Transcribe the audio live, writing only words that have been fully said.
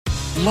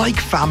Like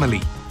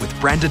Family with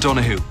Brenda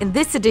Donoghue. In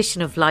this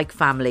edition of Like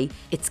Family,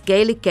 it's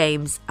Gaelic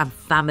games and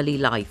family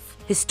life.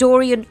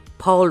 Historian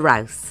Paul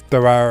Rouse.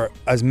 There are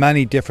as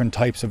many different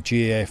types of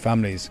GAA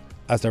families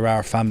as there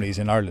are families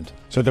in Ireland.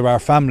 So there are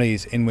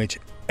families in which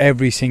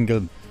every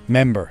single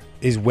member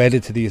is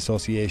wedded to the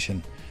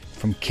association,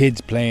 from kids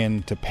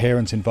playing to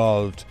parents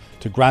involved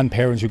to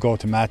grandparents who go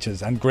to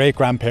matches and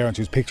great-grandparents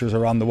whose pictures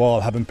are on the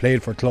wall having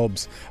played for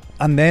clubs.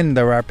 And then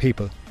there are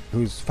people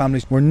whose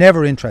families were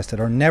never interested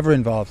or never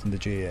involved in the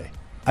GAA.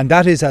 And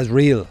that is as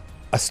real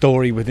a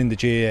story within the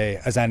GAA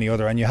as any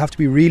other. And you have to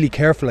be really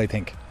careful, I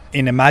think,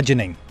 in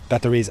imagining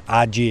that there is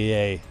a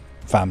GAA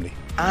family.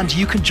 And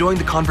you can join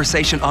the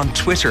conversation on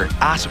Twitter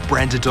at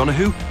Brenda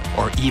Donoghue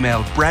or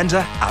email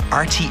brenda@rte.ie.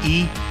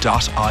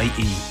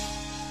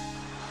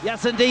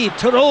 Yes, indeed.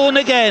 Tyrone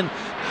again.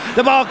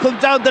 The ball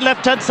comes down the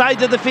left-hand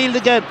side of the field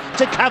again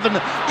to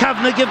Kavanagh.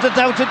 Kavanagh gives it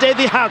down to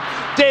Davy Hart.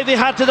 Davy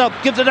Hart it up,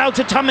 gives it out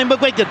to Tommy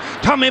McGuigan.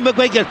 Tommy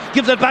McGuigan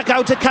gives it back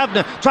out to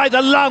Kavanagh. Tried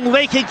a long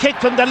raking kick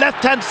from the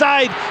left-hand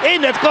side.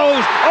 In it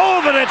goes,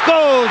 over it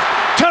goes.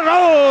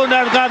 Tyrone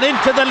have gone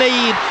into the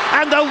lead.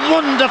 And the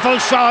wonderful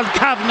Sean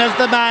Kavanagh's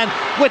the man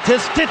with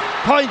his fifth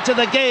point of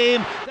the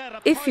game.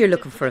 If you're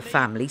looking for a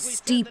family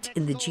steeped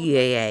in the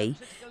GAA,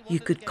 you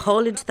could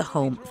call into the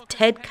home of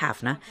Ted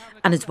Kavanagh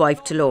and his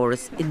wife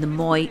Dolores in the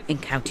Moy in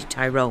County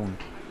Tyrone.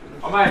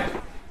 Hello.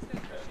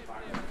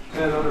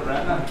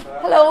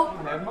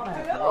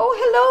 Oh,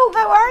 hello.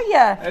 How are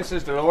you? This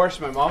is Dolores,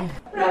 my mum.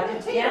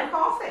 Tea or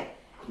coffee?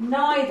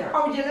 Neither.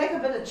 Or would you like a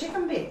bit of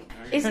chicken bake?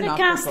 Isn't it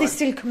gas they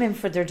still come in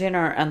for their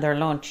dinner and their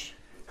lunch?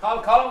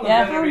 Colin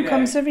Colin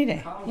comes every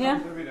day.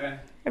 Every day.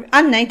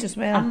 And night as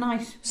well. And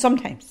night.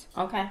 Sometimes.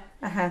 Okay.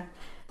 Uh-huh.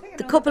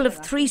 The couple of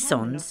three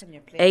sons,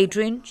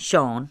 Adrian,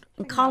 Sean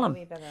and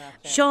Colin.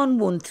 Sean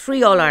won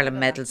 3 All-Ireland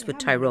medals with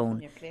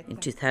Tyrone in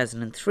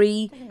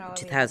 2003,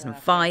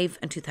 2005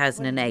 and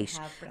 2008,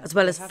 as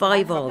well as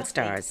 5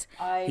 All-Stars.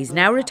 He's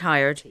now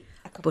retired,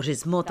 but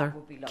his mother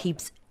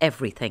keeps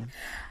everything.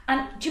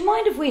 And do you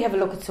mind if we have a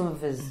look at some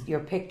of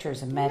your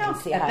pictures and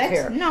medals you have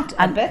here? Not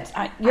a bit.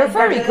 You're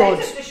very good.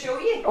 To show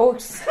you. Oh,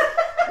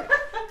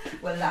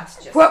 Well, that's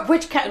just...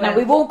 now,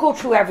 we won't go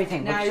through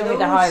everything, but show me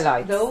the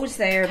highlights. Those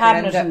there,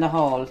 Cabinet Brenda. in the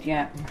hall,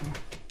 yeah.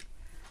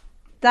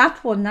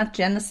 That one, that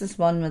Genesis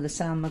one with the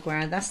Sam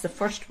Maguire, that's the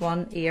first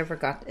one he ever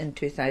got in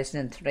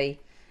 2003.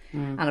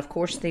 And of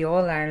course the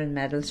All-Ireland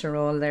medals are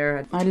all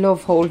there. I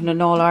love holding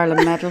an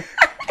All-Ireland medal.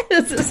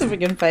 Let's see if we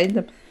can find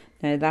them.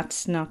 No,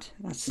 that's not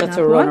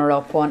a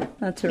runner-up one.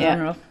 That's a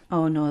runner-up.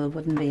 Oh no, it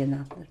wouldn't be in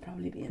that. It'd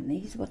probably be in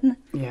these, wouldn't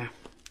it? Yeah.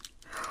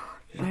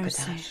 Look at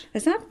that.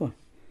 Is that one?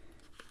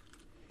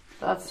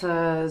 That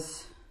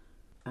says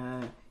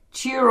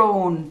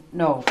Tyrone,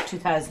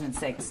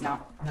 2006. No,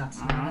 That's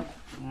not.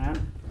 Yeah.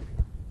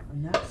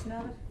 That's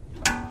not it.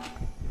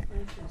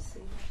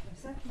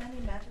 Is that many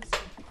medals?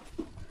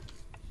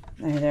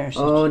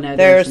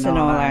 There's an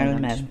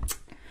All-Ireland medal.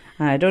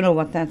 I don't know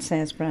what that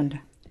says,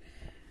 Brenda.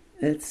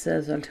 It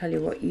says, I'll tell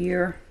you what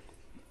year.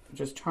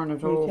 Just turn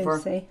it over.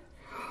 See.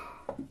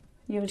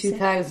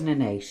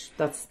 2008.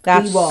 That's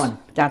the one.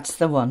 That's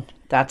the one.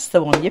 That's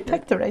the one. You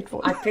picked the right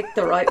one. I picked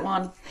the right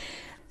one.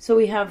 So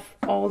we have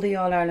all the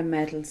All-Ireland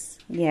medals.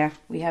 Yeah.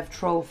 We have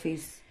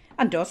trophies.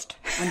 And dust.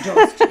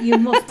 You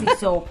must be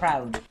so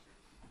proud.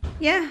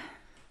 Yeah.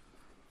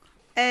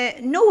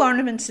 No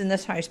ornaments in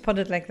this house, put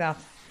it like that.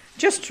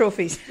 Just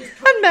trophies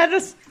and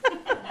medals.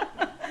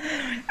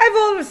 I've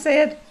always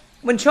said,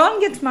 when Sean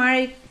gets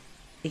married,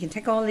 he can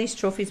take all these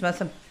trophies with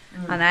him.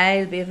 And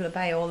I'll be able to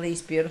buy all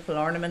these beautiful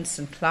ornaments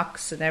and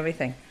clocks and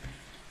everything.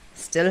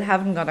 Still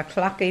haven't got a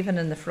clock even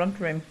in the front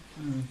room.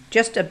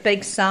 Just a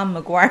big Sam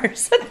Maguire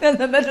sitting in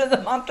the middle of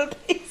the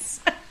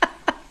mantelpiece.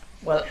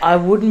 Well, I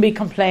wouldn't be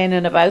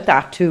complaining about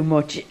that too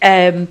much.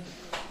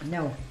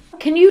 No.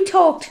 Can you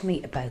talk to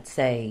me about,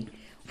 say,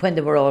 when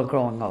they were all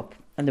growing up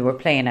and they were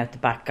playing out the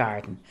back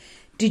garden?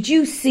 Did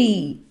you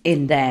see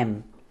in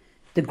them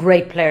the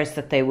great players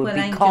that they would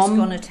become? I'm just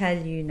going to tell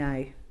you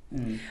now.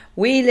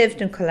 We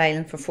lived in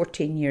Killisland for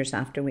 14 years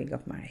after we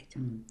got married.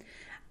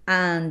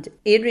 And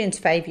Adrian's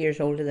 5 years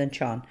older than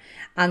Sean.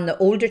 And the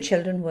older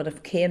children would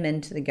have came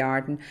into the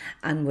garden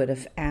and would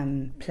have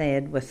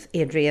played with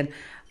Adrian.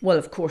 Well,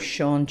 of course,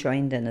 Sean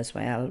joined in as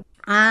well.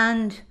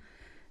 And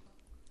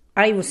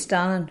I was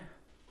standing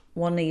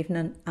one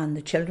evening and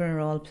the children were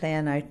all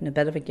playing out in a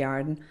bit of a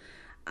garden.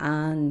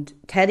 And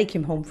Teddy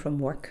came home from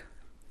work.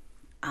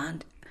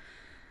 And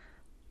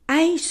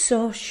I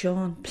saw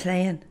Sean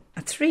playing,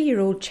 a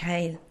 3-year-old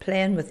child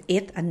playing with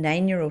 8 and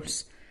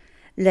 9-year-olds.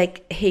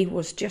 Like he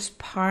was just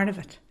part of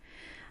it.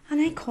 And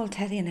I called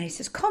Teddy and I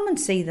says, come and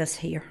see this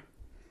here.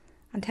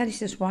 And Teddy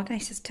says, what? I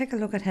says, take a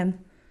look at him.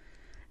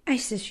 I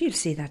says, you'll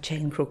see that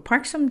child in Croke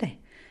Park someday.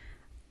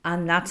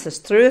 And that's as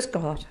true as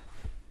God.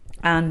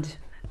 And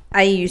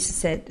I used to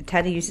say,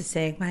 Teddy used to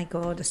say, my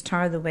God, it's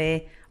tired the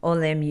way all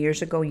them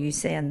years ago you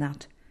saying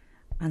that.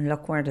 And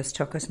look where this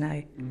took us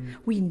now.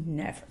 We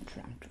never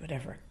dreamt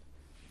whatever.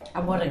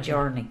 And what a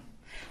journey.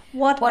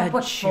 What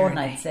fun,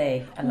 I'd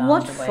say, along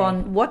what the way.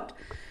 fun. What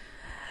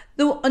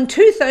Though in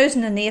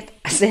 2008,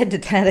 I said to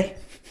Teddy,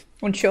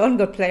 when Sean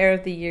got Player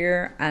of the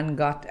Year and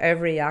got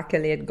every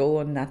accolade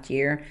going that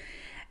year,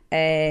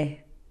 I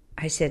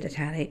said to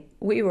Teddy,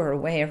 we were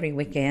away every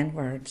weekend,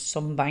 we're at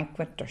some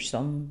banquet or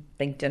some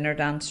big dinner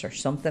dance or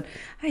something.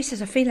 I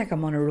says, I feel like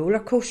I'm on a roller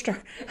coaster.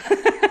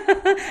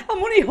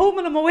 I'm only home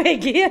and I'm away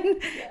again.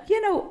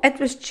 You know, it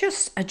was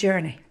just a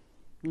journey.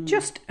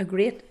 Just a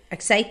great,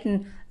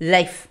 exciting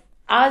life.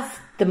 As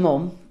the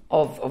mum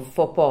of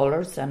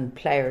footballers and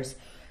players,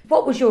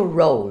 what was your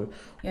role?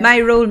 My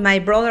role, my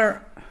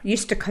brother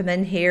used to come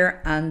in here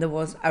and there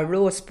was a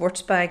row of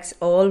sports bags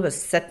always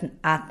sitting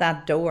at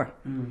that door.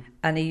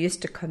 And he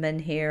used to come in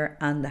here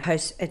and the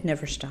house, it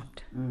never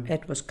stopped.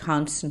 It was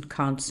constant.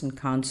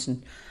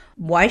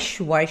 Wash,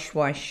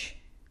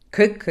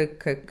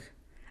 cook.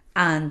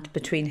 And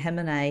between him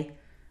and I,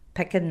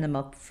 picking them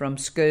up from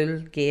school,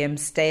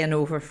 games, staying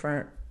over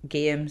for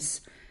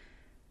games,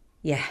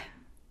 yeah,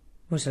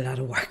 was a lot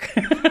of work.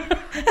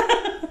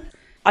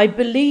 I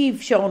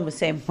believe Sean was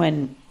saying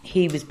when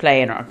he was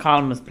playing or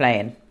Colin was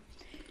playing,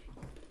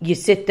 you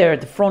sit there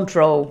at the front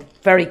row,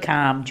 very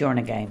calm during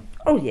a game.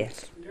 Oh,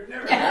 yes. You're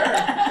never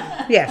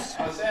nervous. Yes.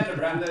 I was saying to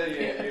Brenda,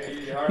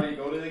 you hardly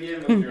go to the game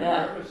because you're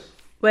nervous.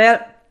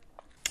 Well,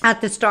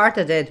 at the start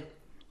I did.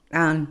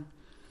 And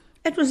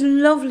it was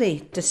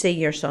lovely to see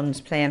your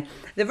sons playing.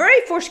 The very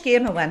first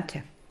game I went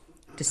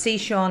to see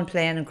Sean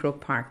playing in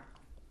Croke Park.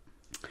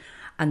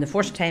 And the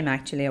first time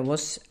actually I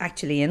was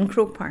actually in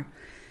Croke Park.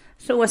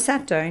 So I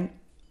sat down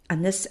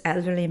and this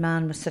elderly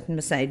man was sitting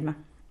beside me.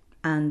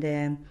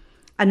 And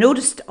I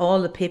noticed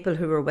all the people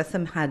who were with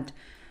him had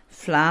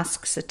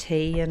flasks of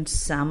tea and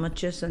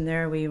sandwiches, and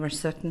there we were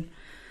sitting.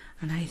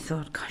 And I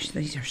thought, gosh,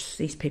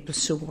 these people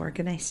so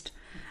organised.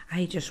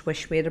 I just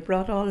wish we'd have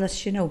brought all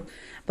this, you know.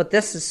 But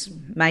this is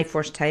my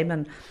first time,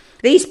 and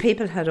these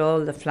people had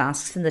all the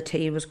flasks and the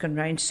tea was going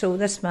round. So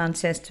this man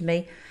says to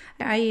me,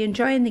 are you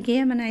enjoying the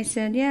game? And I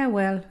said, yeah,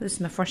 well, this is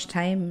my first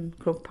time in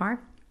Croke Park.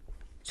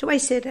 So I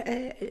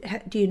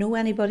said, do you know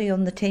anybody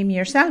on the team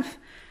yourself?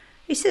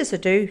 He says, I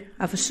do.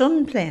 I have a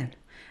son playing.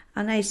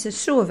 And I says,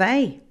 so have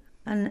I.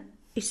 And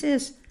he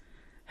says,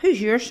 who's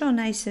your son?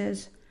 I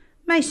says,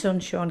 my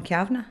son's Sean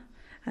Kavanagh.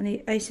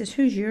 And I says,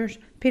 who's yours?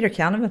 Peter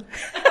Canavan.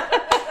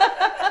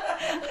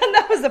 And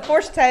that was the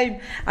first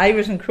time I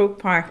was in Croke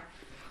Park.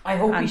 I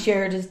hope he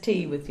shared his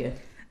tea with you.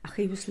 Oh,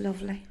 he was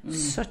lovely.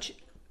 Such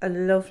a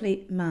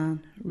lovely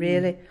man,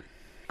 really.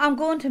 I'm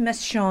going to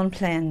miss Sean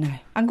playing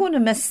now. I'm going to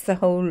miss the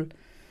whole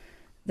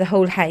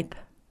hype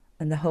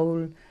and the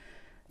whole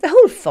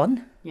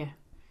fun. Yeah.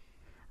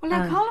 Well,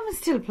 now Colin is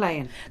still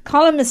playing.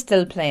 Colin is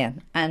still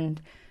playing,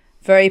 and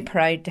very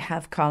proud to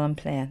have Colin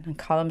playing. And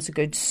Colin's a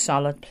good,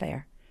 solid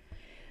player.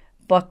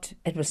 But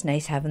it was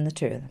nice having the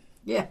two of them.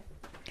 Yeah.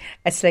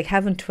 It's like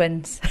having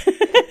twins.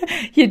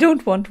 You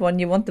don't want one,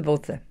 you want the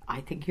both of them.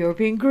 I think you're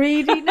being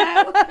greedy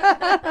now.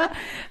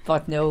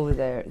 But no,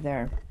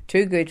 they're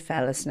two good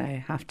fellas now,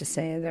 I have to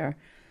say.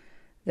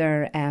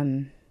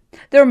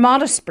 They're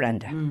modest,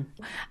 Brenda. And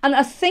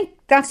I think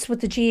that's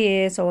what the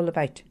GAA is all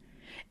about.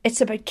 It's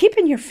about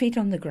keeping your feet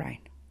on the ground.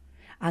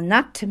 And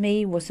that to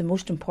me was the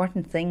most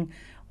important thing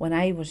when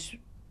I was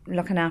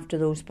looking after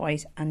those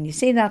boys. And you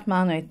see that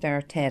man out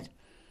there, Ted.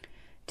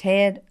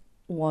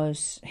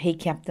 He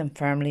kept them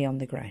firmly on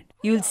the ground.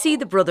 You'll see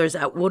the brothers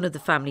at one of the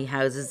family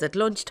houses at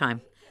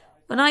lunchtime.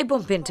 When I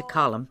bump into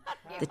Colin,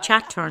 the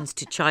chat turns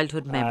to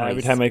childhood memories.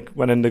 Every time I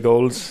went into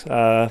goals,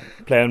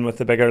 playing with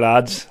the bigger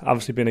lads,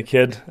 obviously being a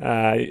kid,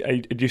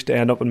 it used to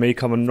end up with me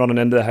running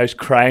into the house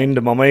crying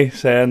to mummy,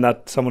 saying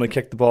that someone had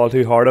kicked the ball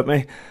too hard at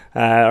me,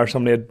 or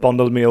somebody had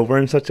bundled me over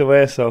in such a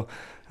way. So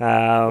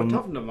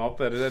toughened him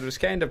up. It was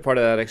kind of part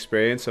of that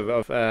experience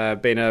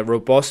of being a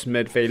robust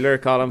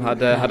midfielder. Colin had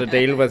to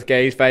deal with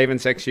guys 5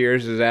 and 6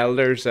 years as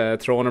elders,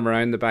 throwing him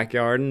around the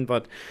backyard,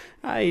 but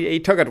he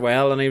took it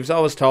well, and he was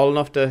always tall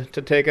enough to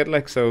take it,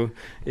 like, so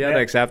he had to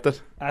accept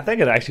it. I think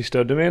it actually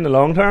stood to me in the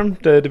long term,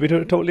 to be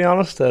totally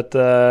honest. That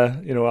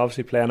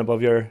obviously playing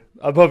above your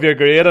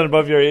grade and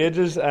above your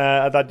ages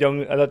at that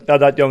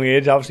young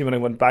age. Obviously, when I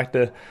went back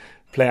to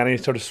play any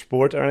sort of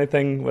sport or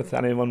anything with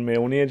anyone my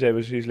own age, I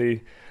was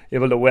usually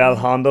able to well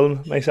handle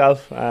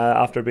myself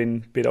after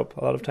being beat up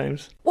a lot of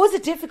times. Was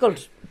it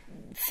difficult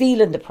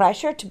feeling the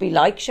pressure to be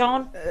like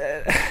Sean?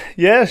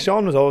 Yeah,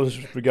 Sean was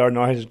always regarding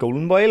our house as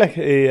golden boy. Like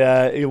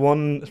he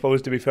won, I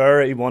suppose, to be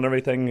fair, he won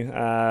everything.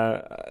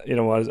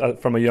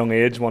 From a young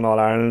age, won All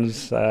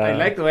Irelands. I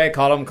like the way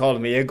Colin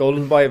called me a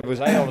golden boy,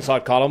 because I always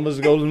thought Colin was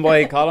a golden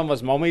boy. Colin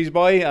was mummy's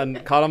boy,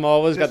 and Colin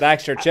always got the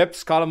extra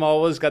chips. Colin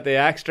always got the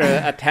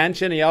extra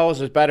attention. He always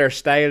was better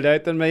styled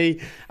out than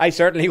me. I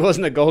certainly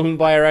wasn't a golden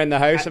boy around the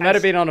house. I might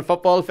have been on a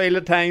football field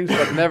at times,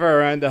 but never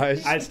around the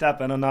house. I'd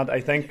step in on that.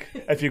 I think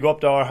if you go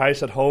up to our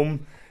house at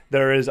home,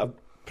 there is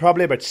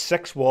probably about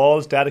 6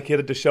 walls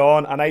dedicated to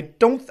Sean, and I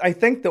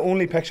think the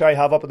only picture I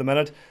have up at the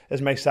minute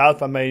is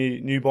myself and my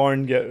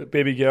newborn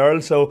baby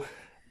girl. So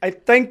I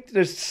think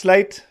there's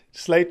slight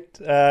slight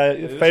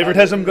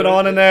favouritism going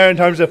on in there in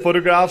terms of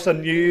photographs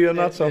and you and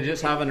that. So they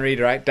just haven't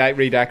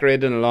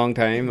redecorated in a long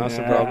time. That's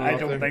the problem. I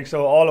don't think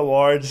so. All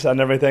awards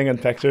and everything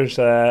and pictures,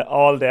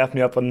 all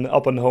definitely up in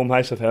the home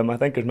house of him. I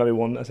think there's maybe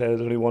one. I say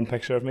there's only one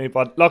picture of me,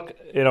 but look,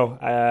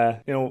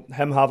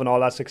 him having all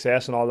that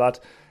success and all that,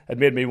 it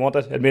made me want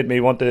it. It made me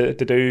want to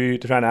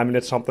try and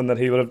emulate something that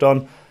he would have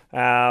done.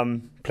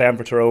 Playing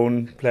for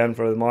Tyrone, playing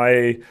for the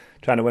Moy,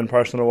 trying to win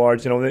personal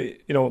awards.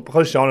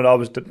 Because Sean had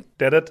always did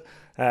it.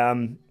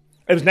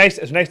 It was nice.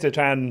 It was nice to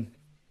try and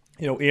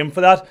aim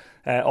for that.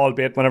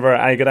 Albeit whenever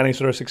I get any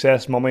sort of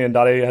success, Mummy and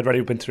Daddy had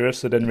already been through it,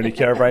 so they didn't really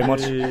care very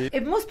much.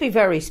 It must be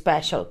very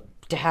special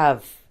to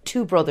have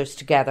two brothers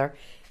together.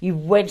 You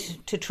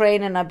went to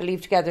training, I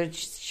believe, together,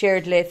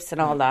 shared lifts and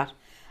all that,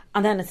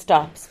 and then it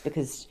stops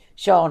because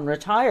Sean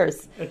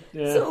retires.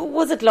 So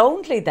was it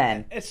lonely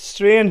then? It's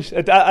strange.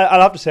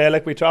 I'll have to say,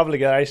 we travelled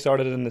together. I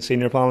started in the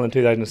senior panel in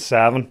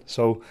 2007,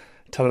 so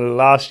till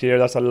last year,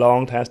 that's a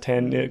long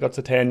time. Got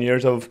to 10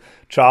 years of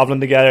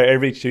travelling together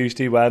every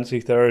Tuesday, Wednesday,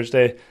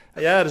 Thursday.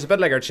 Yeah, it's a bit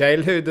like our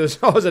childhood.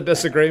 There's always a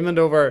disagreement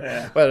over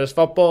whether it's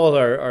football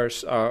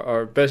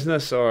or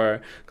business,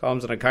 or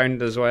comms and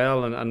accounting as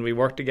well, and we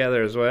work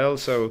together as well.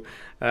 So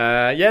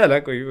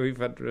we've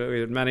had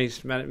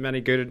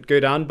many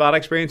good and bad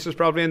experiences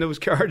probably in those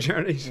car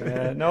journeys.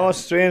 No, it's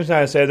strange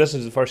now. I say this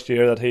is the first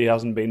year that he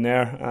hasn't been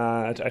there.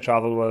 I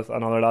travelled with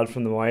another lad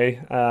from the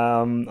Moy,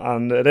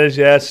 and it is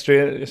it's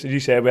strange. As you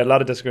say, we had a lot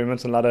of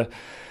disagreements and a lot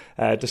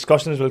of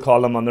discussions, we'll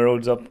call them, on the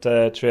roads up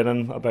to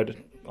training about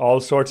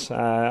all sorts.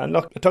 And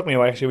look, it took me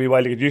actually a wee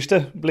while to get used to,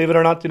 believe it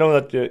or not.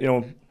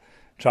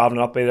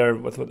 Travelling up either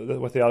with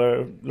the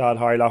other lad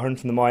Harry Lahern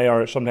from the Moy,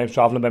 or sometimes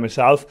travelling by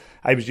myself.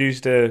 I was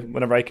used to,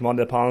 whenever I came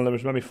onto the panel, there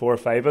was maybe 4 or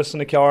 5 of us in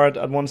the car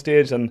at one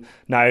stage, and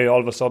now all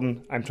of a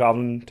sudden I'm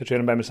travelling to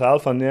training by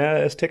myself, and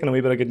it's taken a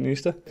wee bit of getting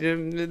used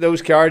to.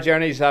 Those car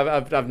journeys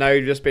have now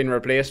just been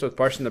replaced with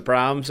pushing the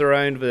prams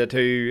around with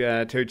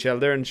the two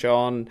children.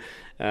 Sean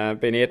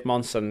been 8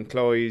 months, and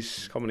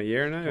Chloe's coming a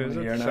year now.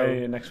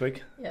 Next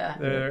week. Yeah,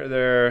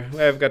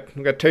 we've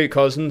got 2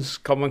 cousins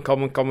coming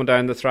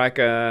down the track,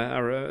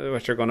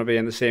 which are going to be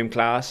in the same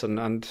class,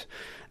 and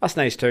that's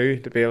nice too,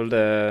 to be able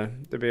to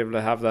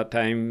have that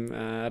time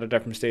at a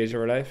different stage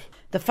of our life.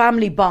 The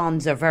family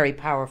bonds are very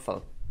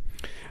powerful.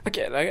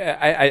 Okay,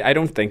 I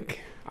don't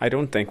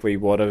think we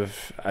would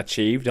have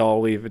achieved all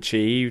we've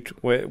achieved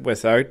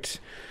without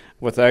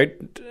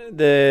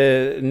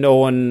the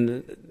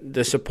knowing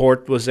the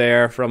support was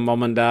there from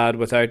mum and dad,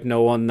 without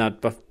knowing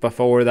that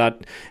before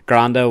that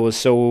Granda was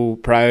so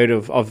proud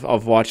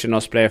of watching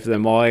us play for the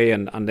Moy,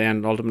 and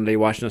then ultimately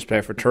watching us play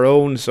for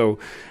Tyrone. So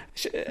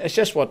it's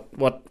just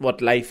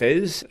what life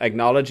is,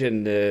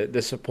 acknowledging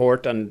the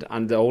support and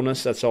the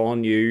onus that's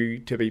on you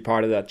to be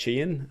part of that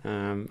chain,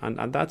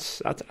 and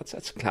that's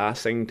a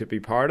class thing to be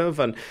part of.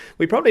 And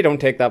we probably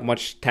don't take that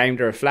much time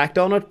to reflect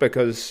on it,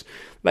 because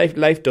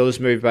life does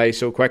move by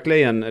so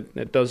quickly, and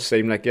it does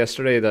seem like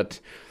yesterday that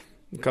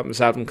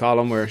myself and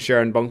Colin were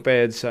sharing bunk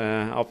beds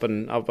up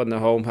in the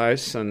home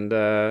house, and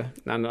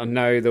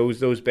now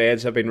those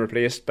beds have been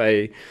replaced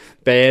by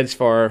beds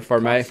for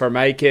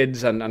my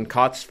kids, and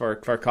cots for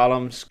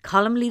Colum's.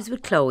 Colin leaves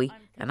with Chloe,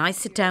 and I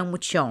sit down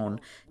with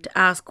Sean to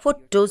ask,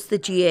 what does the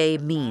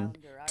GAA mean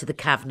to the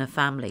Kavanagh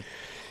family?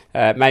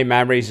 My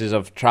memories is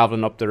of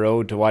travelling up the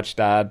road to watch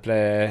Dad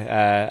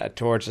play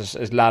towards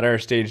his latter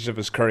stages of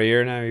his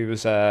career. Now he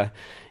was a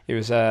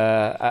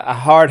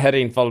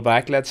hard-hitting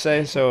full-back, let's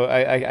say. So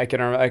I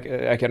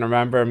can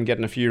remember him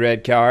getting a few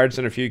red cards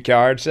and a few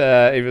cards.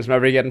 He was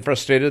maybe getting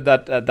frustrated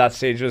at that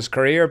stage of his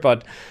career,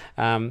 but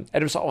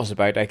it was always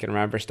about, I can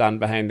remember standing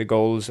behind the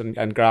goals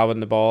and grabbing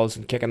the balls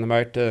and kicking them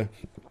out to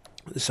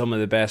some of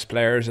the best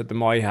players that the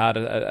Moy had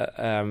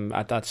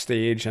at that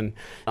stage. And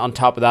on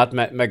top of that,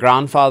 my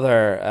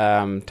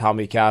grandfather,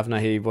 Tommy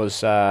Kavanagh, he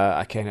was he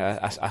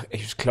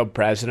was club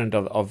president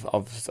of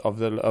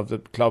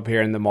the club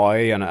here in the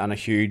Moy, and a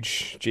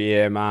huge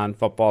GAA man,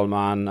 football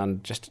man,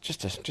 and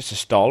just a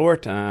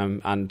stalwart.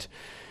 And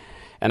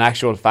in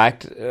actual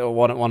fact,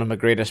 one of my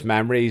greatest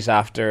memories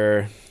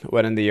after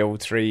winning the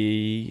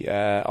 2003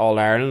 All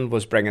Ireland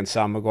was bringing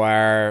Sam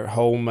Maguire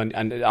home,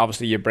 and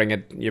obviously you bring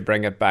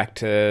it back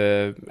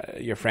to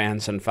your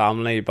friends and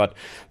family. But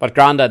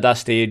Granda at that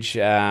stage,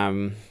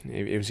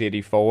 he was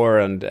 84,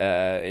 and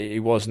he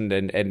wasn't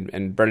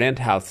in brilliant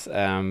health,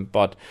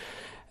 but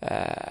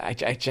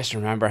I just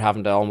remember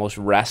having to almost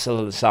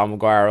wrestle Sam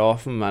Maguire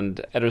off him, and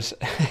it was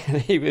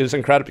he was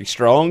incredibly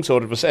strong, so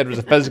it was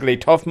a physically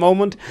tough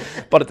moment.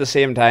 But at the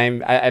same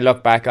time, I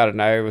look back at it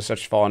now with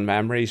such fond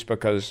memories,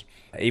 because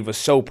he was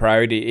so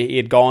proud. He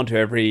had gone to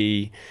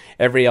every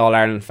All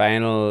Ireland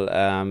final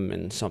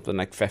in something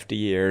like 50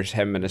 years.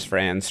 Him and his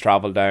friends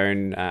travelled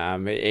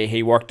down.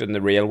 He worked in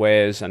the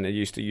railways, and he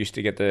used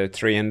to get the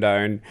train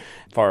down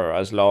for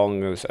as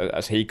long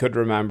as he could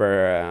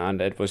remember. And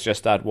it was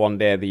just that one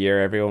day of the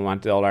year everyone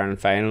went to the All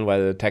Ireland final,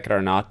 whether the ticket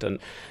or not. And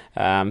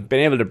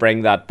being able to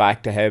bring that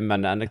back to him,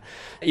 and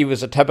he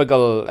was a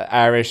typical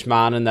Irish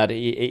man in that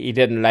he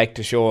didn't like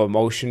to show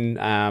emotion,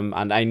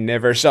 and I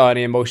never saw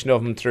any emotion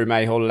of him through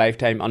my whole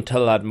lifetime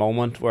until that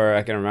moment where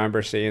I can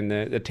remember seeing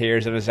the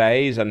tears in his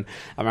eyes. And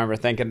I remember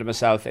thinking to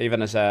myself,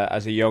 even as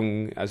a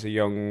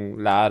young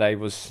lad, I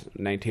was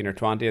 19 or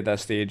 20 at that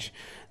stage,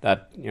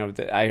 that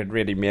I had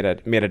really made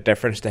a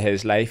difference to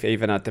his life.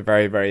 Even at the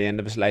very, very end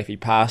of his life, he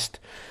passed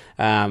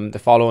the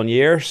following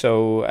year.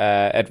 So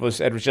it was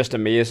just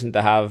amazing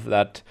to have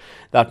that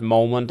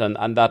moment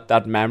and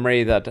that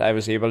memory, that I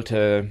was able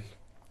to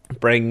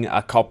bring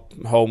a cup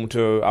home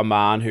to a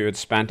man who had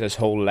spent his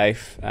whole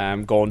life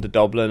going to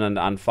Dublin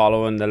and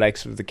following the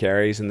likes of the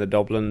Kerrys and the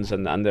Dublins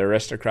and the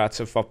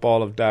aristocrats of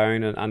football of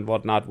Down and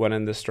whatnot,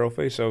 winning this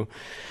trophy. So,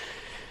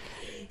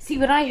 see,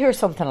 when I hear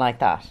something like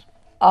that,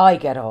 I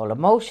get all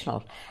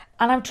emotional,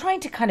 and I'm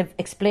trying to kind of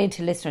explain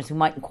to listeners who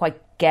mightn't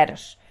quite get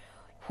it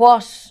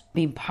what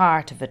being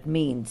part of it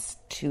means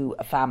to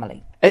a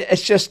family.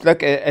 It's just,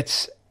 look,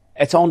 it's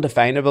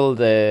undefinable,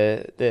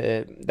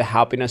 the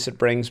happiness it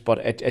brings, but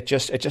it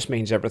just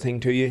means everything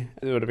to you.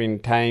 There would have been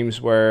times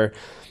where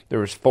there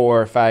was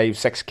 4, 5,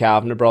 6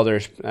 Kavanagh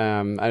brothers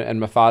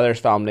and my father's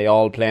family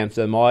all playing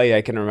for the Moy.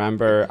 I can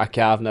remember a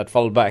Kavanagh at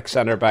full back,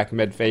 centre back,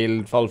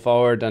 midfield, full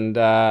forward, and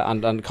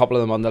a couple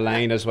of them on the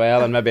line as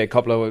well, and maybe a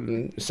couple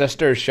of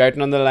sisters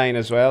shouting on the line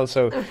as well.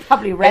 So they're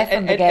probably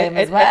reffing the game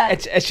as well.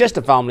 It's just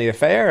a family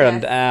affair,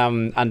 yes.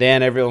 And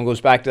then everyone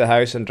goes back to the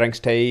house and drinks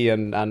tea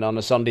and on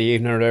a Sunday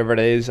evening or whatever it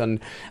is, and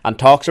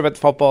talks about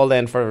football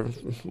then for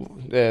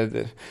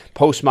the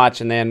post match,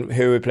 and then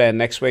who we play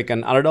next week,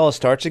 and it all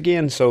starts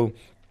again. So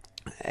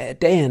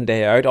day in,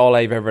 day out, all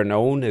I've ever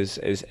known is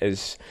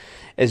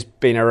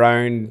being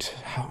around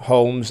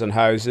homes and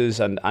houses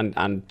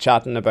and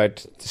chatting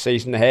about the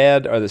season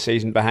ahead or the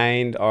season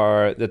behind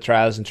or the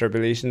trials and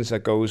tribulations that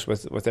goes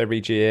with every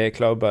GAA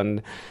club.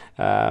 And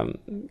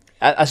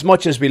as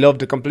much as we love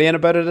to complain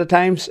about it at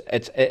times,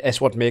 it's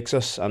what makes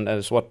us and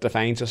it's what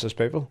defines us as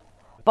people.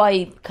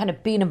 By kind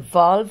of being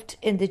involved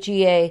in the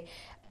GAA,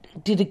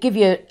 did it give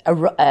you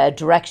a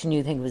direction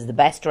you think was the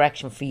best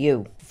direction for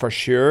you? For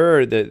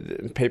sure,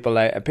 the people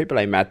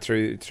I met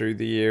through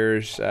the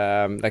years,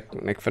 like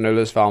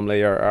Fanula's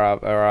family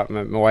or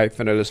my wife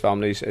Fanula's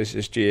family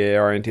is GAA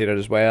orientated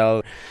as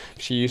well.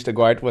 She used to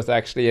go out with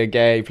actually a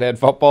guy I played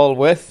football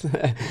with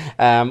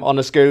on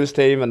a school's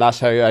team, and that's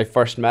how I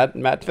first met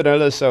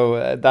Fanula.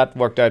 So that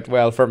worked out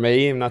well for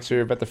me. I'm not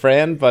sure about the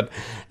friend, but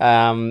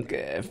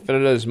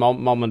Fanula's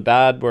mum and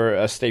dad were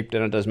as steeped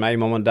in it as my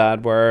mum and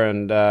dad were,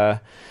 and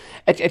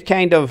it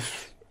kind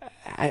of,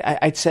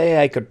 I'd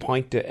say I could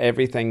point to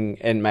everything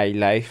in my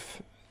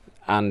life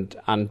and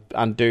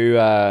do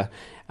a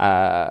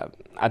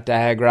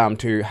diagram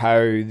to how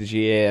the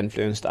GAA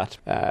influenced that.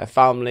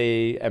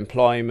 Family,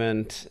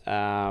 employment,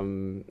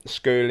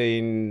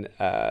 schooling,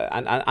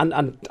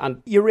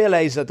 and you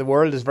realise that the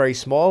world is very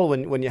small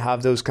when you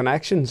have those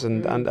connections,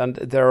 and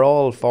they're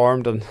all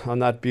formed on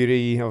that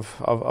beauty of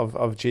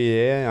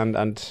GAA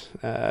and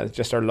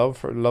just our love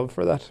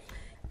for that.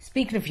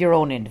 Speaking of your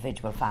own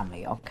individual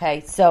family,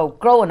 okay, so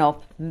growing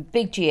up,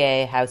 big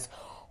GAA house,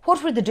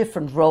 what were the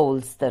different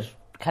roles that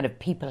kind of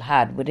people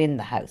had within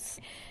the house?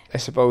 I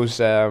suppose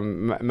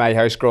my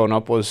house growing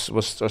up was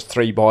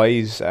 3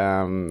 boys.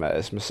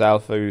 It's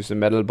myself, who's the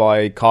middle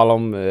boy.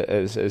 Colm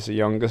is the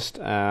youngest.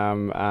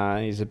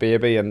 He's a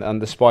baby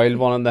and the spoiled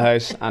one in the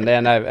house. And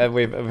then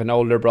we've an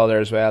older brother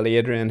as well,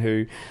 Adrian,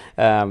 who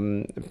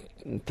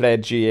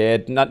played GAA,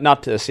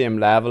 not to the same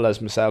level as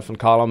myself and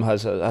Colm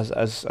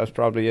has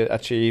probably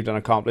achieved and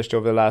accomplished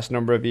over the last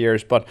number of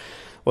years, but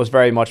was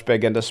very much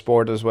big into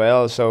sport as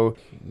well. So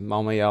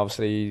mummy,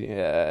 obviously,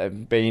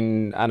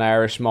 being an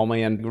Irish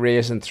mummy and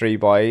raising 3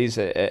 boys,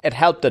 it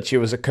helped that she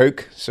was a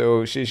cook.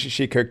 So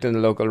she cooked in the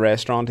local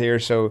restaurant here.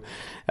 So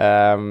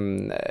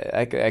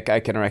I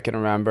can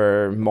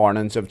remember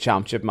mornings of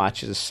championship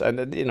matches, and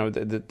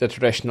the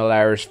traditional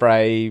Irish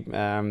fry.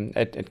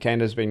 It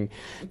kind of has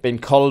been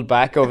culled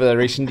back over the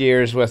recent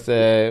years with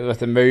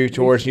the move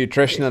towards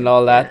nutrition and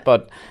all that.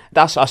 But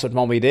that's what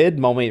mummy did.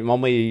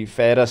 Mummy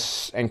fed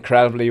us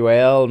incredibly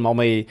well.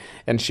 Mummy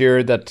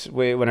ensured that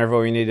whenever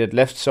we needed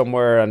lift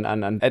somewhere,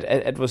 and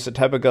it was the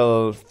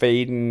typical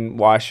feeding,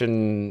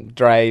 washing,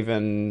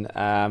 driving,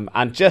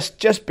 and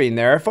just being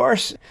there for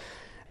us.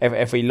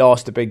 If we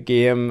lost a big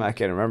game, I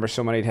can remember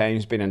so many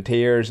times being in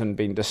tears and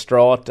being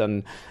distraught,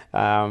 and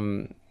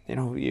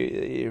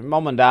your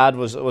mum and dad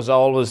was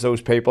always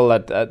those people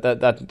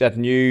that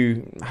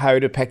knew how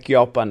to pick you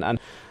up and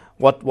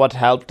what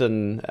helped,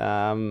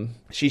 and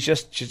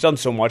she's done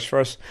so much for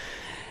us.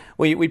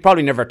 We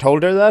probably never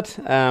told her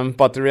that,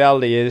 but the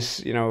reality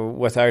is,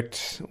 without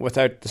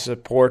the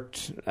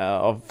support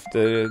of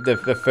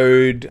the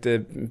food, the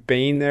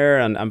being there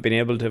and being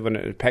able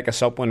to pick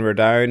us up when we were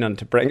down and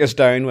to bring us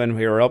down when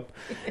we were up,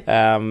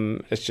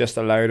 it's just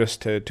allowed us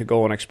to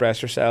go and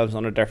express ourselves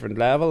on a different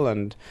level.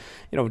 And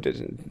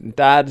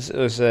Dad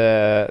was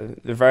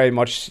very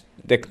much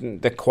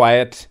the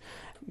quiet,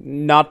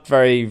 not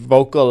very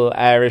vocal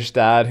Irish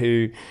dad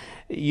who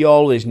you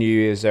always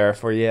knew he was there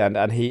for you,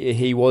 and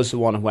he was the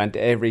one who went to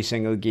every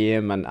single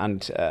game,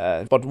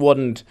 but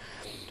wouldn't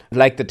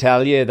like to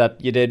tell you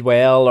that you did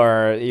well,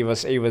 or he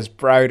was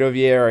proud of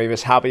you, or he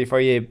was happy for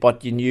you,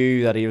 but you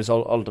knew that he was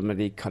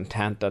ultimately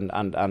content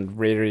and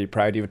really, really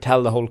proud. He would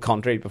tell the whole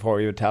country before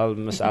he would tell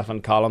myself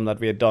and Colm that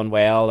we had done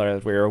well, or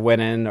that we were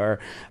winning, or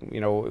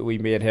we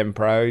made him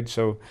proud.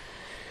 So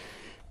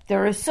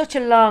there is such a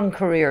long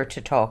career to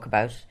talk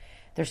about.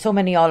 There's so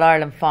many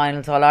All-Ireland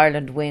finals,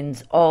 All-Ireland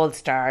wins,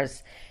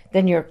 All-Stars,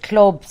 then your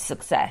club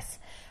success.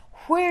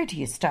 Where do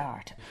you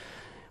start?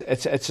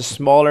 It's the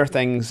smaller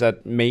things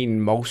that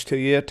mean most to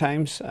you at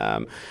times.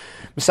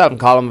 Myself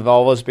and Colm have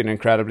always been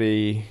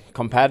incredibly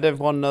competitive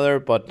with one another,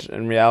 but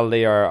in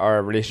reality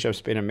our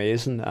relationship's been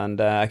amazing.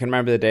 And I can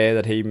remember the day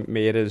that he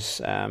made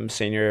his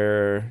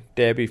senior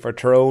debut for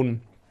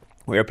Tyrone.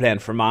 We were playing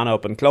Fermanagh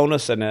up in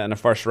Clonus in a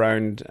first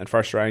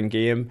round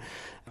game.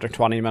 After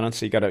 20 minutes,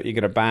 he got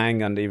a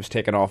bang, and he was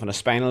taken off on a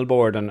spinal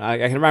board. And I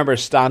can remember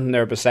standing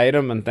there beside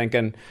him and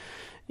thinking,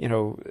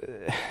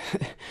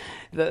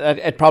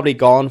 it probably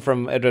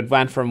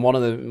went from one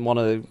of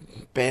the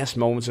best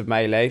moments of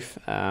my life.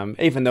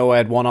 Even though I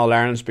had won All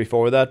Irelands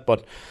before that,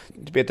 but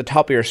to be at the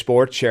top of your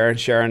sport,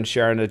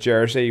 sharing a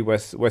jersey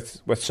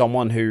with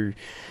someone who,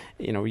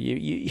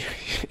 you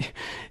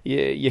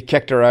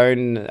kicked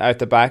around out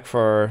the back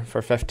for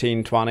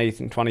 15, 20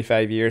 and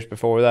 25 years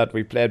before that.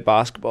 We played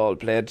basketball,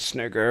 played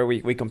snooker,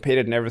 we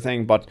competed in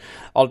everything, but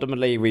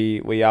ultimately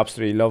we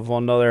absolutely love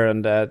one another.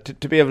 And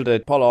to be able to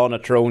pull on a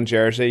Tyrone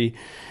jersey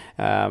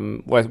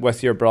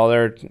with your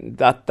brother,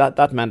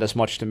 that meant as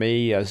much to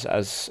me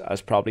as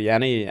probably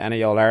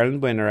any All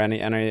Ireland win or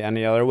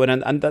any other win,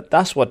 and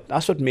that's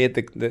what made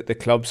the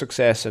club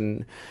success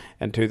in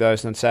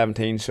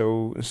 2017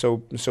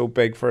 so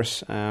big for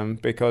us,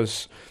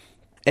 because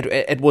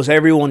it was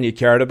everyone you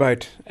cared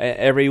about,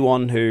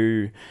 everyone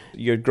who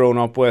you'd grown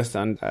up with,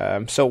 and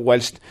so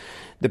whilst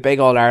the big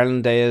All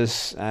Ireland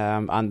days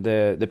and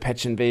the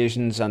pitch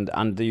invasions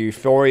and the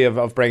euphoria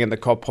of bringing the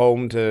cup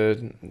home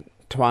to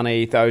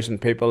 20,000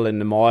 people in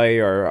the Moy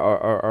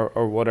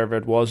or whatever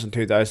it was in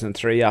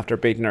 2003 after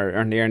beating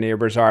our near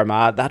neighbours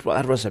Armagh, that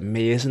was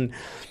amazing.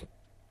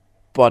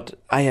 But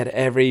I had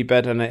every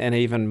bit and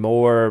even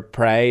more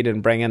pride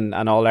in bringing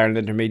an All-Ireland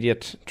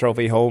Intermediate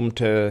trophy home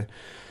to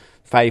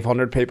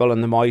 500 people in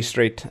the Moy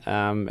Street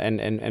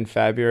in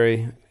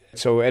February.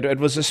 So it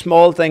was the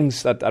small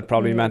things that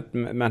probably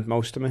meant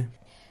most to me.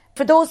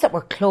 For those that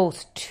were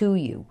close to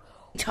you,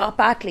 top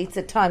athletes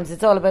at times,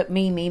 it's all about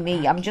me.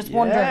 I'm just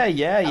wondering.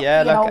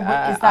 Yeah. Look,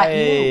 is that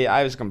you?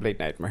 I was a complete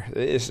nightmare.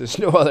 There's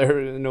no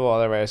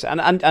other ways.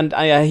 And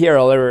I hear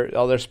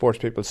other sports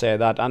people say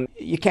that, and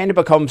you kind of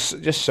become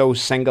just so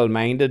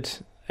single-minded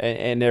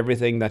in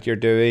everything that you're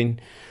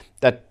doing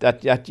that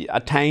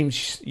at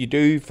times you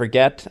do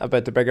forget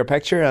about the bigger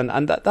picture,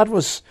 and that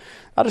was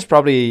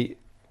probably,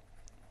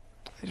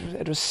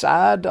 it was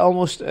sad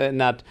almost in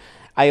that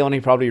I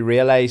only probably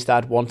realised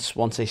that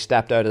once I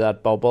stepped out of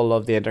that bubble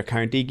of the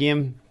inter-county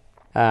game.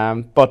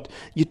 But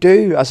you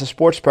do, as a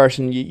sports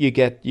person, you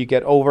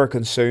get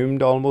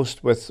over-consumed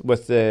almost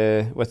with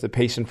the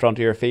piece in front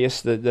of your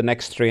face, the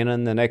next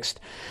training, the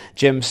next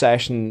gym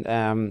session,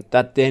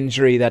 that the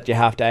injury that you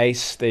have to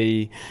ice,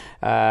 the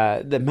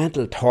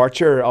mental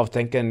torture of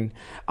thinking,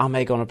 am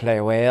I going to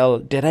play well?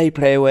 Did I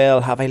play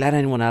well? Have I let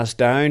anyone else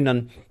down?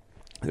 And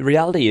the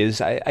reality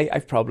is,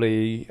 I've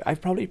probably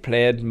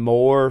played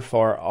more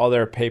for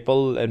other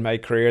people in my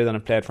career than I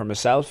played for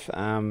myself.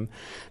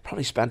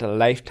 Probably spent a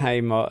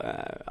lifetime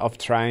of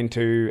trying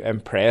to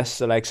impress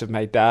the likes of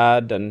my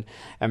dad and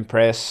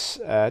impress,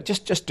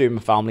 just do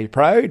my family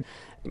proud.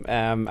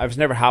 I was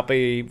never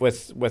happy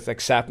with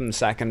accepting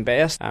second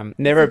best.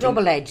 Never it's a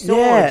double-edged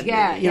sword.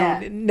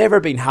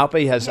 Never been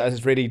happy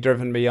has really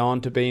driven me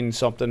on to being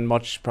something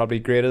much probably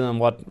greater than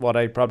what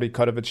I probably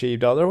could have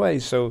achieved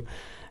otherwise. So.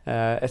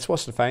 It's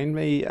what's defined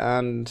me,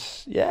 and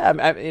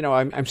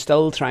I'm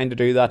still trying to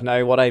do that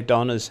now. What I've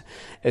done is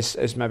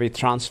maybe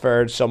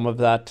transferred some of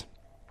that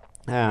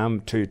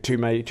to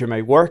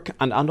my work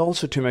and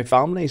also to my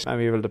families. I'm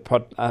able to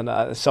put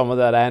some of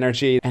that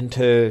energy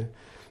into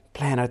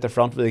playing out the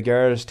front with the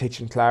girls,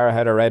 teaching Clara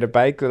how to ride a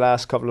bike the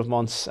last couple of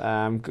months,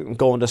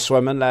 going to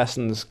swimming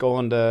lessons,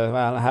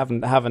 I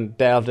haven't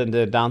delved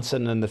into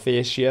dancing in the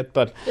face yet,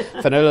 but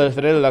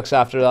Fionnuala looks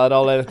after that,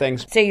 all other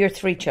things. Say your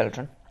 3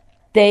 children.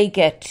 They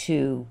get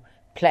to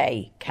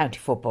play county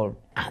football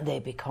and they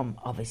become,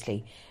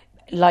 obviously,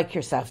 like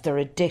yourself, they're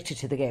addicted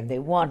to the game. They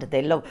want it,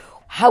 they love it.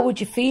 How would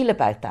you feel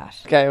about that?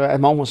 Okay,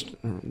 I'm almost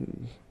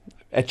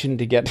itching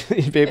to get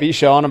baby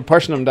Sean and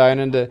pushing him down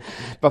into,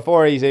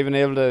 before he's even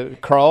able to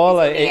crawl.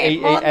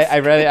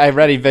 I've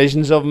ready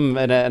visions of him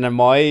in a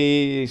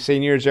Moy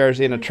senior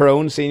jersey, in a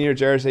Tyrone senior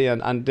jersey,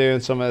 and doing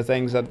some of the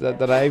things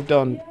that I've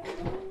done.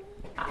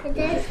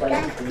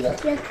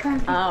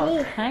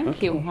 Oh,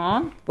 thank you,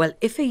 hon. Well,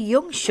 if a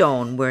young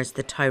Sean wears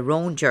the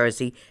Tyrone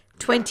jersey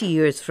 20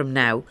 years from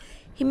now,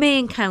 he may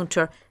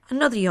encounter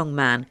another young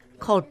man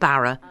called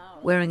Barra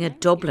wearing a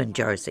Dublin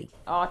jersey.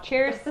 Oh,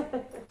 cheers.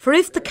 For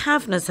if the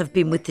Kavanaghs have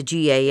been with the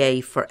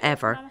GAA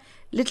forever,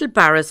 Little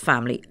Barra's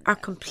family are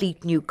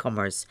complete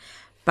newcomers.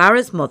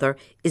 Barra's mother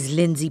is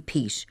Lindsay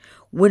Peat,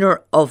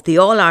 winner of the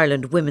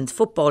All-Ireland women's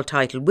football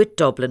title with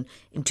Dublin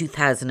in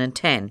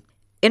 2010.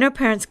 In her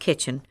parents'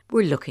 kitchen,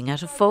 we're looking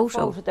at a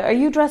photo. Are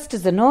you dressed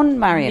as a nun,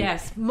 Marion?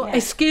 Yes.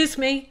 Excuse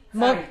me.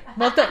 Mother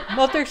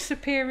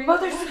Superior.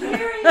 Mother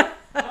Superior.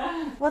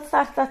 What's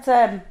that? That's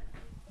a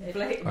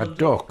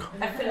duck.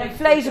 An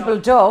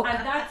inflatable duck.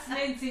 And that's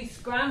Lindsay's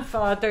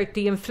grandfather,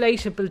 the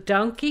inflatable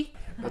donkey.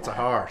 That's a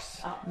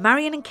horse.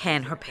 Marion and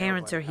Ken, her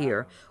parents, are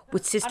here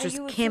with sisters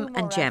Kim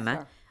and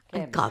Gemma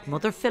and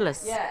godmother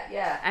Phyllis.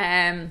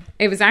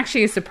 It was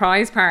actually a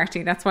surprise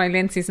party. That's why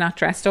Lindsay's not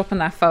dressed up in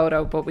that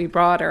photo, but we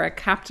brought her a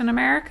Captain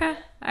America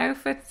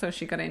outfit, so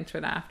she got into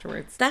it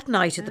afterwards. That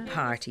night at the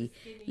party,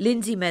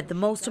 Lindsay made the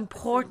most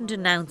important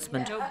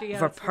announcement of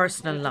her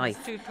personal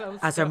life,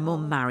 as her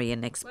mum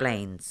Marion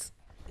explains.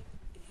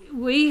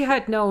 We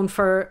had known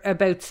for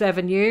about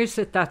 7 years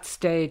at that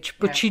stage,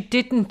 but she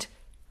didn't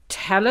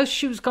tell us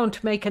she was going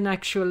to make an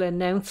actual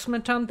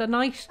announcement on the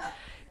night.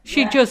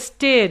 She just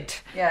did.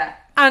 Yeah.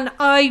 And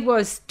I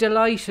was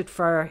delighted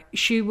for her.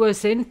 She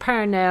was in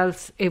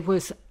Parnell's. It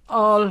was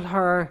all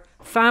her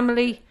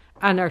family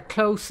and her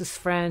closest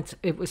friends.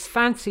 It was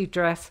fancy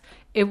dress.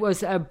 It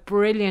was a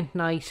brilliant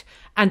night.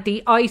 And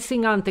the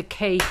icing on the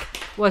cake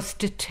was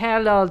to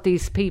tell all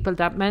these people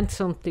that meant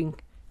something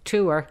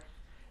to her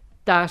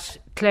that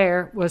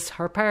Claire was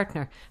her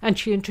partner. And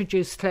she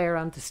introduced Claire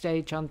on the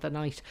stage on the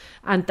night.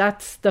 And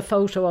that's the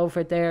photo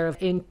over there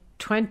in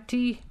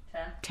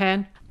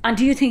 2010. And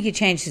do you think you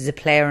changed as a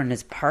player and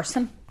as a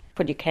person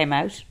when you came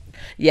out?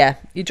 Yeah,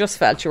 you just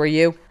felt you were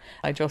you.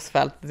 I just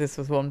felt this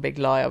was one big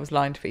lie. I was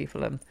lying to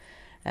people,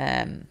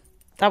 and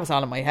that was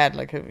all in my head.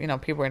 Like, you know,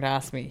 people weren't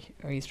asking me,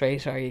 "Are you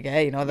straight? Or are you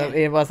gay?" You know, that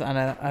it wasn't.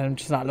 And I'm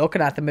just not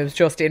looking at them. It was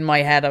just in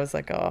my head. I was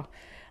like, "Oh,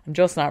 I'm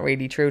just not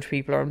really true to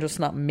people, or I'm just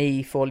not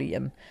me fully."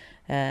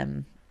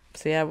 And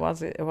so yeah, it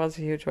was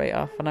a huge weight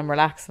off, and I'm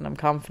relaxed and I'm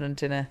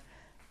confident in it.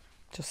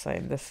 Just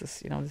saying, this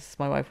is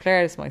my wife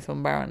Claire, this is my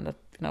son Baron. That,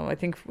 you know, I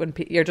think when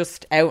you're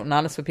just out and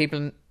honest with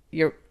people,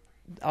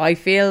 I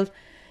feel,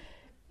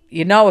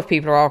 you know, if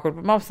people are awkward,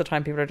 but most of the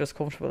time people are just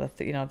comfortable that,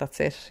 you know, that's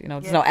it. You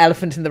know, there's no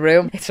elephant in the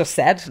room. It's just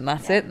said, and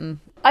that's it. And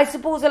I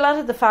suppose a lot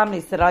of the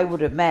families that I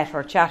would have met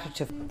or chatted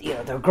to, you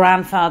know, their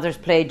grandfathers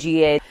played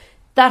GAA.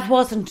 That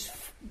wasn't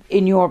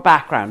in your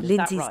background.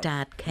 Lindsay's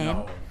dad, Ken.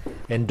 No.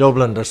 In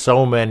Dublin, there's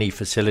so many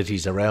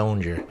facilities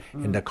around you.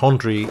 In the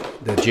country,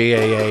 the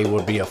GAA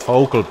would be a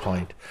focal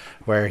point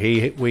where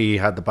we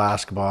had the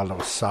basketball, there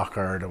was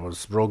soccer, there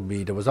was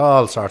rugby, there was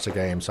all sorts of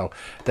games. So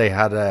they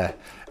had a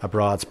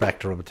broad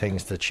spectrum of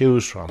things to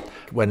choose from.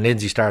 When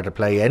Lindsay started to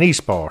play any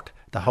sport,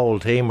 the whole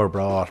team were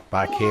brought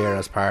back here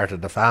as part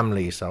of the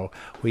family. So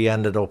we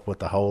ended up with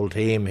the whole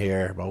team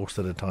here most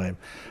of the time.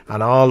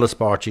 And all the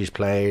sports she's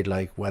played,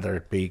 like whether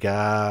it be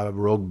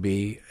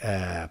rugby,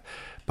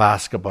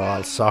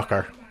 basketball,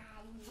 soccer,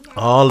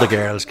 all the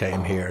girls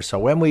came here. So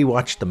when we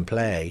watched them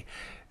play,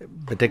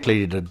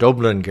 particularly the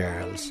Dublin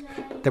girls,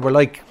 they were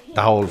like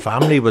the whole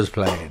family was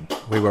playing.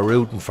 We were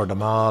rooting for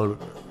them all.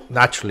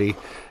 Naturally,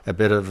 a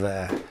bit of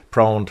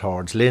prone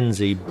towards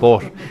Lindsay,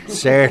 but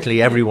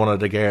certainly every one of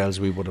the girls,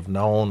 we would have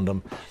known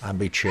them and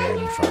be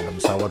cheering for them.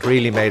 So it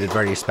really made it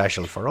very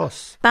special for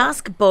us.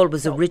 Basketball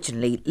was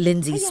originally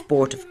Lindsay's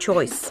sport of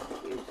choice.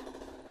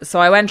 So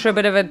I went through a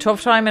bit of a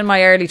tough time in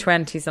my early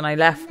 20s, and I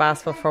left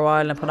basketball for a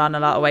while and put on a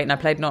lot of weight, and I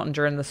played nothing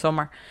during the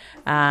summer.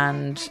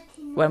 And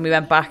when we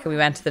went back and we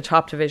went to the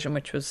top division,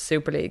 which was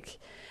Super League,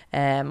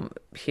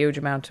 huge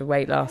amount of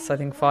weight loss, I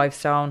think 5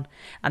 stone.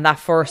 And that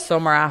first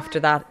summer after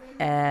that,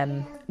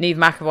 Niamh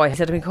McAvoy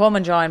said to me, "Come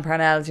and join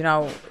Parnell's," you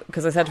know,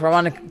 because I said to her, "I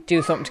want to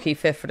do something to keep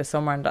fit for the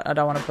summer and I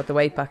don't want to put the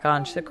weight back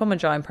on." She said, "Come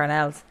and join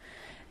Parnell's,"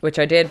 which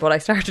I did, but I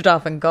started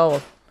off in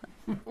goal.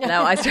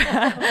 No, I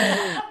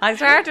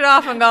started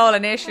off in goal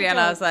initially, and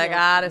I was like,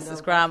 this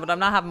is grand, but I'm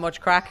not having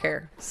much crack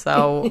here.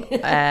 So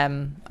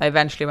I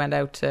eventually went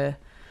out to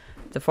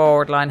the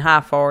forward line,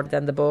 half forward.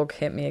 Then the bug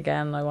hit me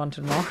again. I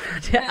wanted more.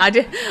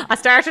 I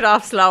started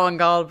off slow in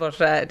goal, but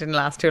it didn't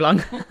last too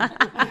long.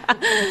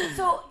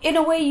 So in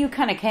a way, you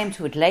kind of came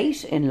to it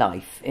late in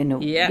life, you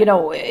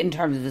know, in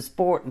terms of the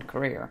sport and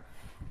career.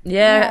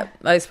 Yeah,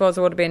 I suppose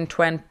it would have been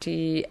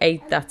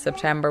 28th that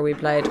September we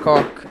played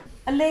Cork.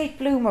 A late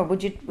bloomer,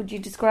 would you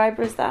describe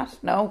her as that?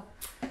 No?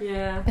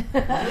 Yeah.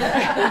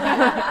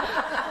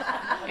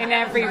 In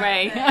every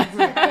way.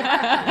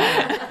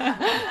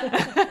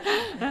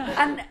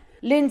 And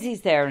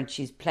Lindsay's there and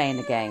she's playing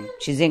a game.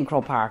 She's in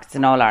Croke Park, it's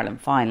an All-Ireland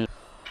final.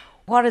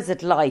 What is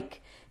it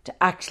like to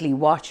actually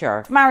watch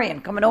her? Marion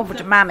coming over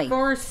to Mammy.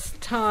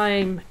 First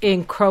time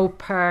in Croke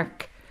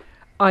Park,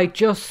 I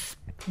just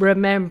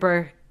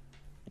remember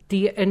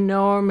the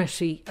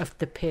enormity of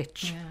the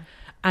pitch. Yeah.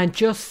 And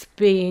just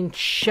being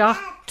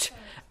shocked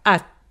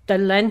at the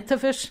length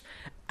of it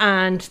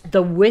and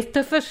the width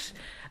of it,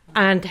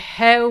 and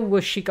how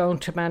was she going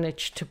to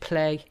manage to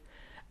play.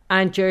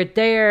 And you're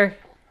there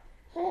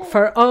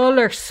for all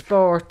her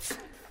sports,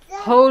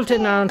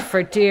 holding on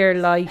for dear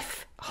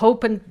life,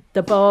 hoping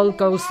the ball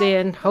goes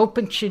in,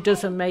 hoping she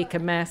doesn't make a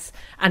mess,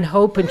 and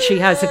hoping she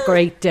has a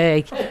great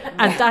day.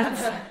 And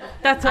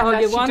that's all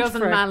you want. She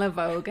doesn't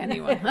Malavogue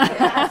anyone.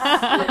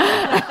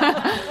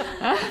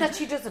 That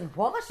she doesn't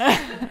what?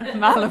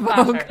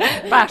 Malavogue.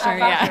 Batter,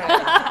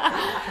 yeah.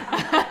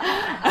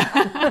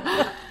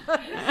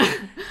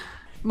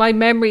 My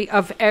memory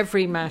of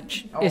every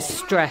match is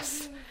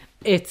stress.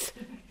 It's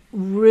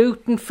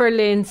rooting for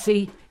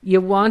Lindsay.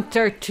 You want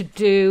her to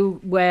do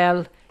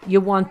well.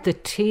 You want the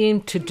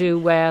team to do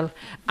well.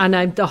 And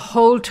I'm the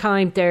whole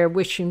time there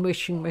wishing,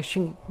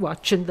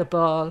 watching the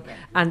ball,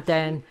 and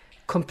then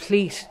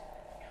complete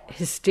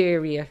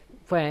hysteria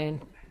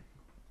when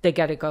they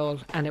get a goal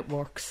and it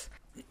works.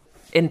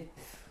 In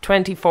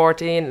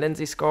 2014,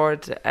 Lindsay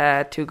scored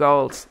 2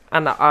 goals,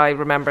 and I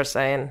remember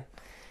saying,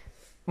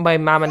 my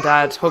mum and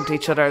dad hugged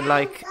each other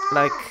like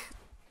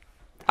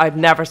I've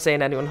never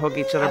seen anyone hug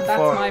each other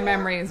before. That's my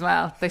memory as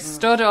well. They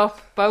stood up,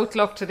 both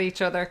looked at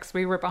each other because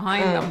we were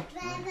behind them,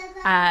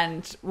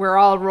 and we're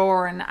all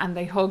roaring, and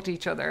they hugged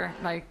each other.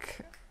 Like,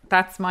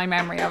 that's my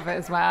memory of it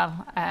as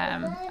well.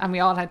 And we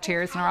all had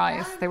tears in our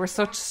eyes. They were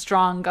such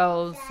strong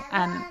goals,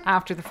 and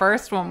after the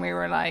first one we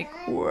were like,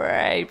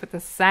 way, but the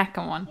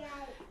second one,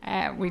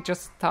 we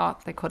just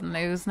thought they couldn't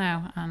lose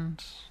now,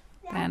 and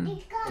then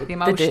the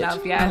emotion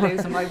of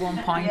losing by 1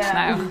 point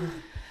now.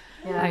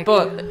 Yeah.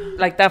 But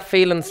like that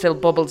feeling still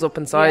bubbles up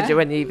inside you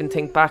when you even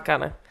think back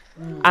on it,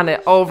 and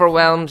it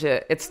overwhelms you.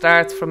 It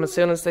starts from as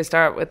soon as they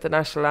start with the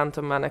national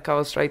anthem, and it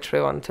goes straight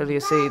through until you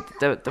see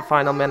the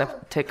final minute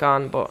tick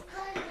on. But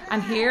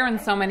and hearing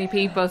so many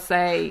people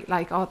say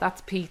like, oh,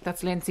 that's Pete,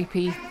 that's Lindsay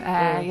Pete,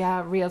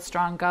 real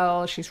strong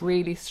goal, she's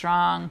really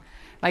strong.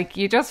 Like,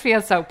 you just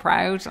feel so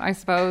proud, I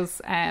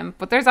suppose.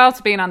 But there's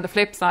also been on the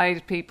flip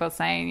side people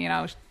saying, you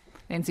know,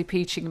 Lindsay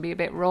Pete, she can be a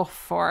bit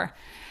rough, or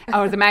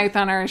the mouth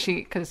on her,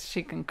 because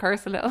she can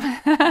curse a little.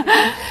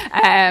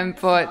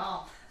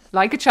 But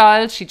like a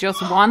child, she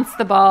just wants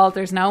the ball.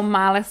 There's no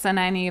malice in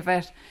any of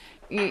it.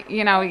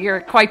 You know,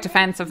 you're quite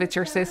defensive. It's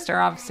your sister,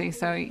 obviously,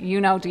 so you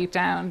know deep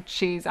down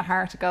she's a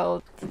heart of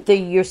gold.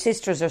 Your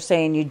sisters are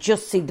saying you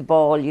just see the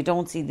ball, you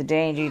don't see the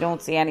danger, you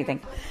don't see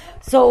anything.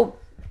 So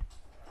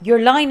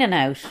you're lining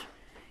out,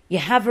 you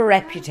have a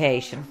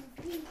reputation.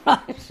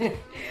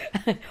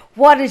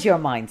 What is your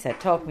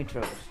mindset? Talk me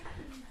through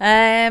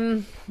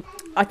it.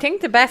 I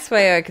think the best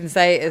way I can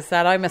say is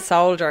that I'm a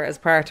soldier as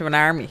part of an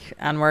army,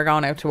 and we're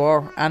going out to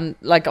war. And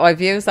like,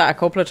 I've used that a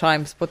couple of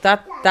times, but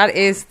that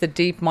is the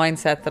deep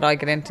mindset that I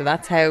get into.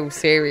 That's how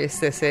serious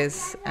this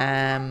is.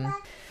 And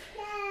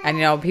you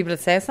know, people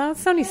would say it's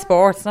only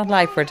sport, it's not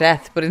life or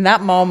death. But in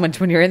that moment,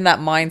 when you're in that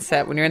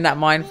mindset, when you're in that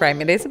mind frame,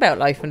 it is about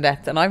life and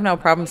death. And I've no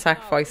problem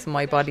sacrificing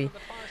my body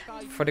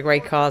for the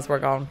great cause we're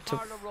going to,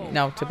 you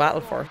know, to battle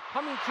for.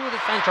 Coming through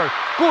the centre,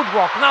 good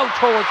work now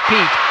towards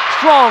Pete.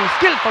 Strong,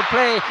 skillful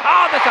play.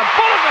 That's a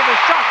bullet of a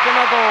shot and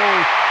a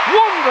goal.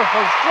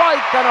 Wonderful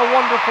strike and a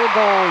wonderful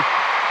goal.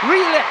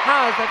 Really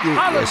has a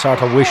talent. You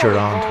sort of wish her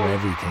on to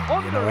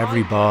everything. You know,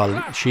 every ball,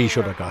 she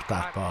should have got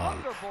that ball.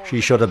 She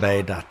should have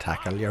made that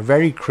tackle. You're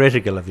very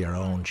critical of your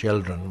own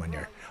children when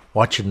you're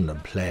watching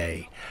them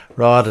play,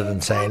 rather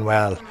than saying,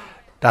 well,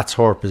 that's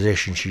her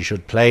position, she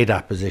should play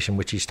that position,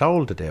 which she's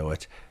told to do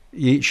it.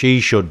 She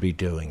should be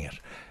doing it.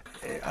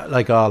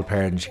 Like all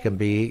parents, you can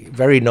be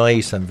very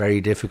nice and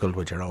very difficult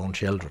with your own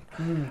children.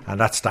 And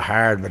that's the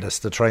hard bit, is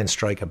to try and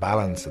strike a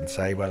balance and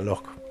say, well,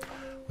 look,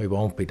 we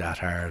won't be that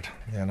hard,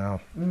 you know.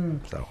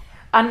 So.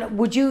 And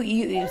would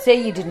you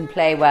say you didn't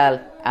play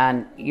well,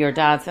 and your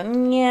dad said,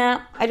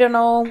 yeah, I don't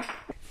know.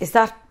 Is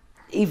that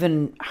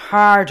even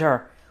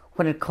harder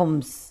when it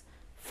comes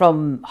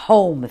from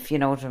home, if you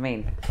know what I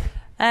mean?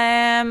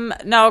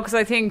 No, because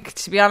I think,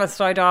 to be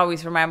honest, I'd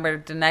always remember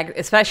the negative,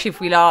 especially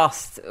if we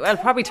lost. Well,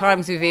 probably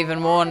times we've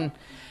even won.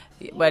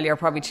 Well, you're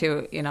probably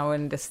too, you know,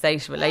 in the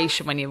state of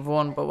elation when you've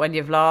won, but when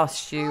you've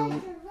lost,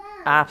 you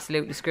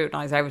absolutely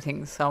scrutinise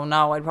everything. So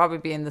no, I'd probably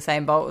be in the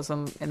same boat as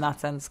them in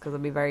that sense, because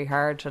it'd be very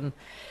hard. And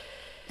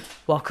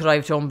what could I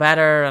have done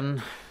better?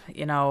 And,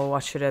 you know,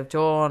 what should I have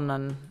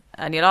done?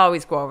 And you'll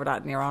always go over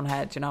that in your own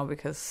head, you know,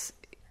 because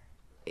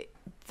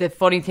the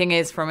funny thing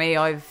is, for me,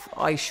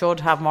 I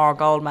should have more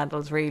gold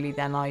medals really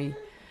than I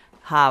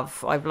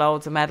have. I've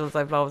loads of medals,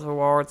 I've loads of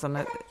awards,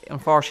 and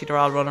unfortunately they're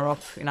all runner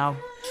up, you know.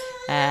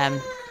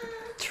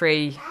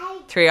 Three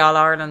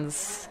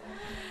All-Irelands,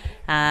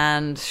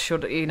 and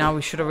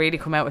we should have really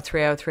come out with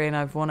 3 out of 3, and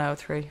I've 1 out of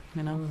 3,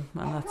 you know.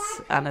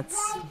 And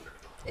it's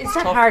is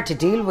that tough. Hard to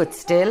deal with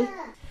still?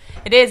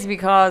 It is,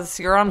 because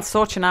you're on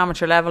such an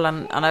amateur level,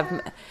 and I've,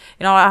 you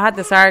know, I had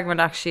this argument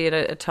actually at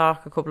a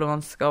talk a couple of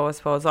months ago, I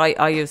suppose.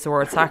 I used the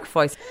word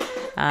sacrifice,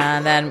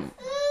 and then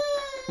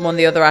one of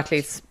the other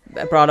athletes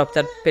brought up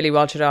that Billy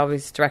Walsh had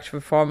always, director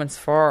of performance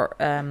for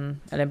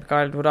Olympic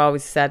Ireland, would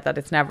always said that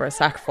it's never a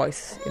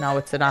sacrifice, you know,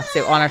 it's an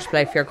absolute honour to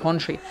play for your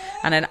country,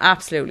 and it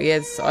absolutely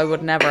is.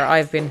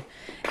 I've been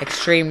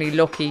extremely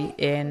lucky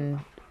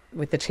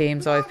with the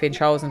teams I've been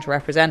chosen to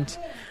represent.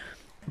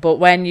 But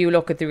when you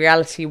look at the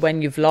reality,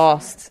 when you've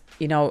lost,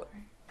 you know,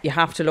 you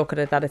have to look at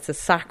it that it's a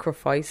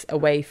sacrifice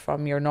away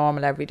from your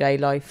normal everyday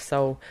life.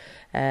 So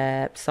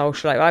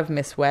social life, I've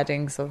missed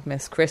weddings, I've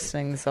missed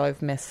christenings,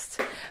 I've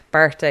missed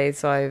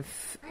birthdays,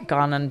 I've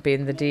gone and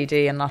been the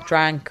DD and not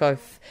drank,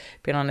 I've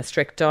been on a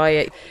strict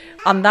diet.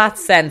 On that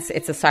sense,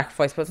 it's a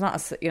sacrifice, but it's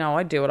not,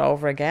 I'd do it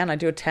over again. I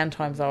do it 10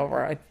 times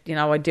over.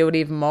 I'd do it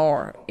even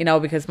more,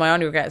 because my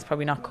only regret is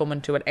probably not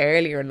coming to it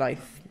earlier in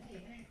life.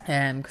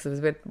 Because it was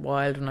a bit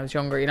wild when I was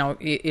younger.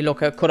 You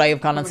look at, could I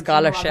have gone on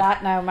scholarship?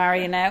 That now,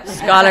 Marion, now.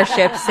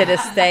 Scholarships to the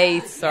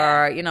States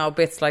or,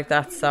 bits like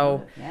that.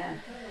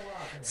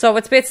 So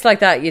it's bits like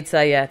that you'd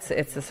say, yeah,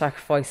 it's a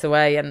sacrifice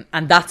away.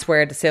 And that's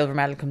where the silver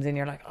medal comes in.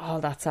 You're like, oh,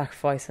 that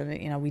sacrifice.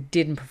 And, we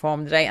didn't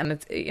perform today. And,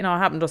 it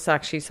happened to us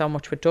actually so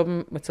much with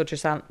Dublin, with such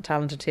a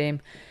talented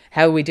team.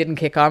 How we didn't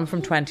kick on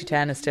from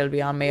 2010 is still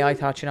beyond me. I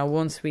thought,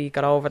 once we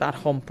got over that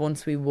hump,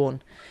 once we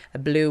won, a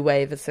blue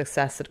wave of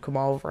success had come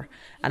over.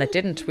 And it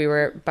didn't. We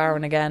were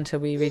barren again till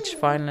we reached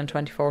final in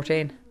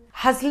 2014.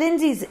 Has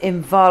Lindsay's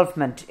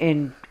involvement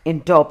in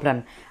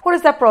Dublin, what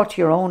has that brought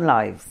to your own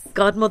lives?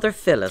 Godmother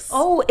Phyllis.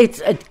 Oh,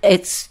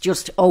 it's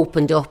just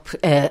opened up,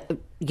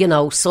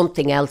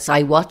 something else.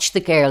 I watch the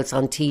girls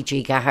on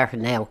TG Gahar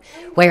now,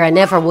 where I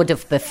never would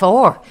have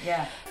before.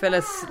 Yeah.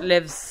 Phyllis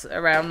lives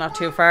around not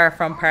too far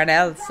from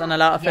Parnells, and a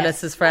lot of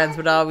Phyllis's friends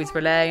would always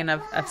relay, and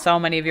I've so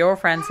many of your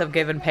friends have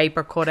given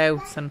paper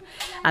cutouts,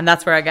 and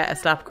that's where I get a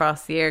slap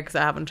across the ear because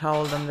I haven't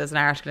told them there's an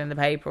article in the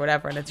paper or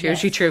whatever, and it's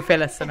usually through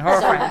Phyllis and her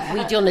friends.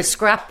 We done a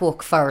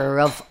scrapbook for her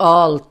of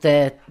all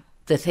the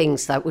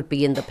things that would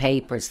be in the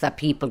papers that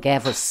people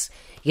gave us.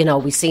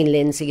 We seen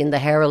Lindsay in the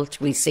Herald,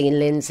 we seen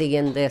Lindsay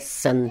in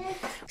this, and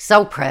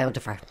so proud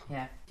of her.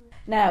 Yeah.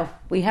 Now,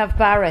 we have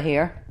Barra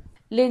here.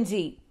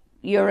 Lindsay,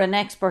 you're an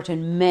expert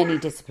in many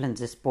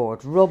disciplines of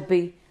sport.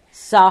 Rugby,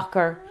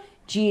 soccer,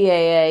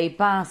 GAA,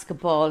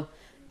 basketball.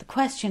 The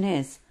question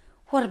is,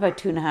 what about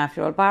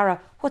 2.5-year-old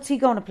Barra? What's he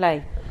going to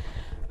play?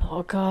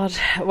 Oh, God.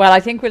 Well, I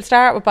think we'll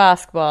start with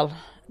basketball,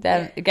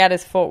 then get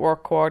his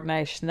footwork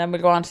coordination, then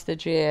we'll go on to the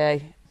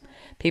GAA.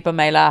 People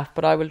may laugh,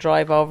 but I will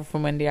drive over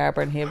from Windy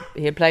Arbour and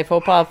he'll play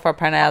football for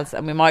Parnells,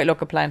 and we might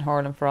look at playing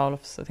hurling for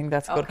Olafs. I think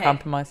that's a good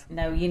compromise.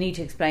 Now, you need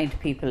to explain to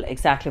people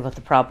exactly what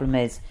the problem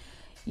is.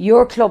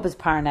 Your club is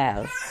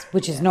Parnells,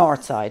 which is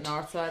Northside.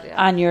 Northside,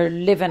 yeah. And you're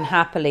living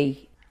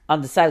happily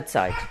on the south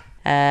side.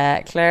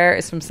 Claire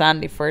is from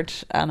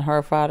Sandyford, and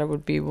her father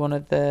would be one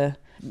of the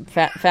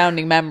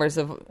founding members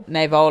of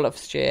Nave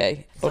Olaf's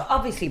GA. So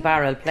obviously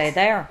Barra will play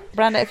there.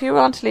 Brenda, if you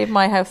want to leave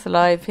my house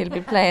alive, he'll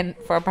be playing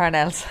for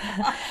Parnells.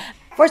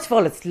 First of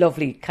all, it's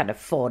lovely kind of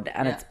fun,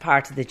 and it's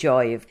part of the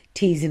joy of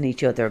teasing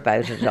each other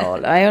about it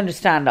all. I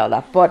understand all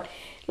that, but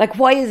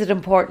why is it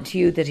important to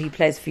you that he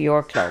plays for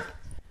your club?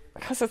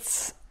 Because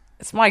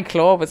it's my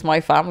club, it's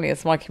my family,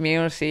 it's my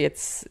community.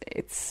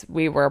 It's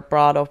we were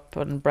brought up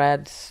and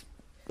bred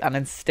and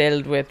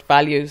instilled with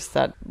values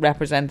that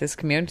represent this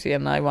community,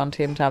 and I want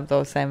him to have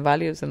those same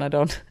values. And I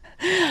don't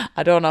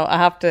know. I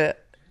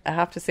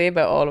have to say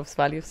about all of his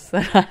values.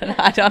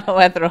 I don't know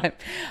whether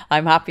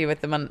I'm happy with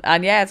them.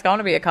 And yeah, it's going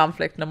to be a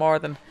conflict no more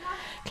than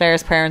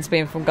Claire's parents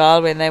being from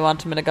Galway and they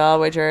want him in a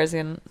Galway jersey,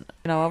 and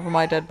over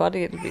my dead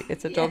body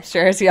it's a Dubs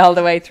jersey all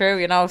the way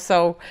through.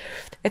 So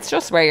it's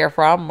just where you're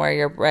from, where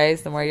you're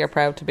raised, and where you're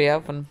proud to be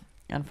of. And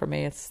for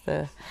me, it's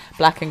the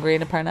black and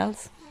green of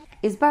Parnells.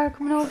 Is Barra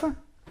coming over?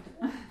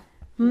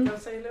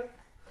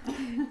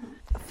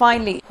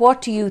 Finally,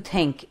 what do you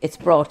think it's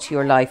brought to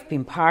your life,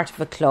 being part of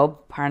a club,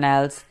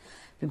 Parnells,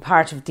 being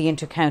part of the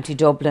Inter-County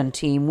Dublin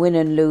team,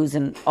 winning,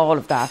 losing, all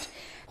of that?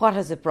 What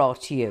has it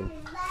brought to you?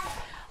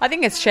 I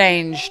think it's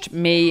changed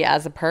me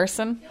as a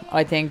person.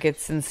 I think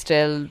it's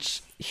instilled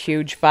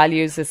huge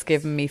values. It's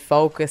given me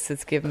focus.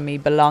 It's given me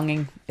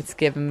belonging. It's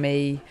given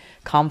me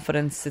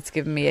confidence. It's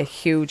given me a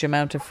huge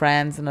amount of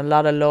friends and a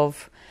lot of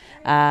love,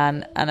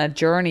 and a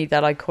journey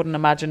that I couldn't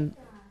imagine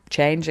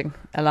changing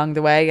along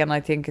the way. And I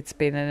think it's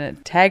been an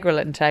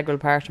integral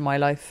part of my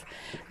life,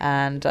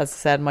 and as I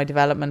said, my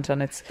development.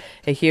 And it's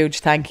a huge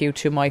thank you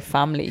to my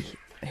family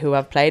who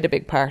have played a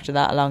big part of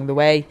that along the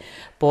way,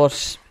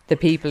 but the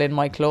people in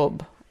my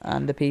club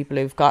and the people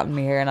who've gotten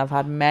me here. And I've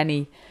had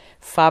many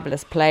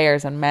fabulous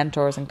players and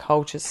mentors and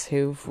coaches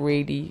who've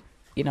really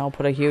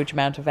put a huge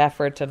amount of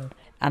effort and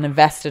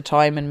invested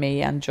time in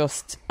me, and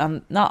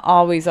not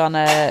always on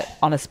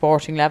a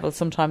sporting level,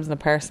 sometimes on a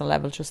personal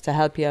level, just to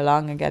help you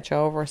along and get you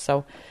over.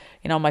 So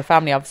my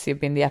family obviously have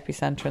been the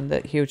epicentre and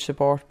the huge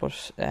support,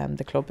 but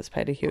the club has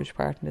played a huge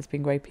part, and there's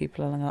been great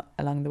people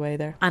along the way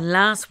there. And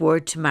last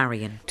word to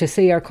Marion. To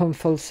see her come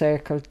full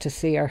circle, to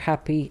see her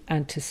happy,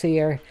 and to see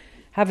her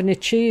having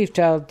achieved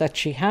all that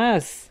she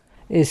has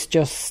is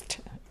just,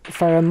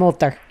 for a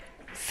mother,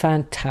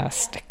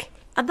 fantastic.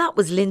 And that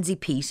was Lindsay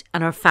Peat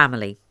and her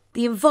family.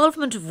 The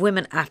involvement of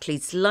women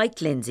athletes like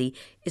Lindsay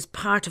is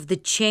part of the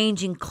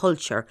changing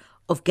culture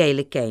of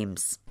Gaelic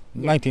games.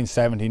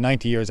 1970,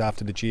 90 years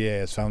after the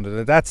GAA is founded,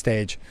 at that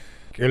stage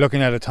you're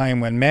looking at a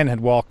time when men had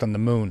walked on the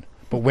moon,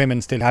 but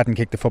women still hadn't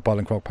kicked the football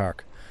in Croke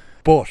Park.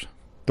 But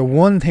the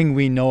one thing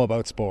we know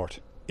about sport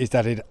is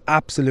that it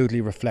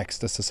absolutely reflects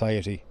the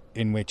society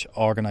in which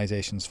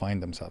organisations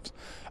find themselves.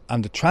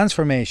 And the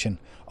transformation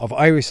of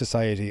Irish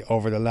society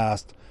over the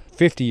last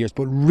 50 years,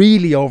 but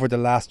really over the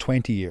last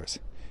 20 years,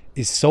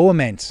 is so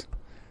immense.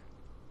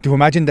 To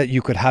imagine that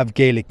you could have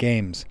Gaelic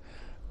games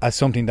as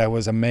something that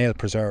was a male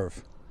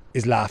preserve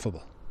is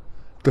laughable.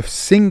 The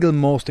single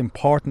most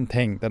important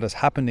thing that has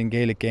happened in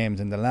Gaelic games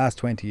in the last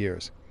 20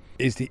 years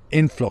is the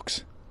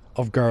influx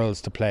of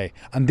girls to play.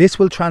 And this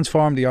will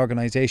transform the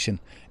organisation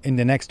in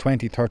the next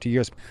 20, 30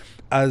 years.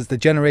 As the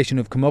generation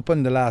who've come up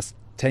in the last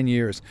 10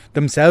 years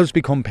themselves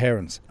become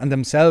parents and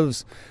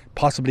themselves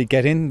possibly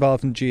get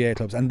involved in GAA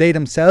clubs, and they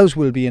themselves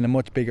will be in a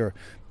much bigger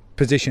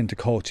position to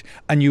coach.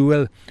 And you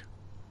will,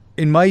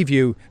 in my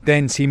view,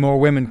 then see more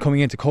women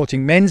coming into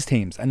coaching men's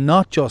teams and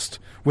not just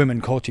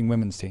women coaching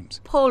women's teams.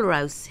 Paul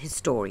Rouse,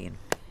 historian.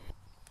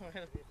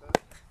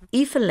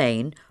 Aoife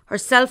Lane,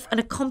 herself an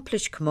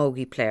accomplished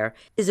camogie player,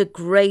 is a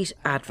great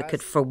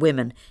advocate for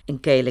women in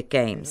Gaelic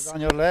games. On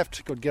your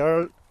left, good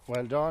girl,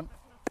 well done.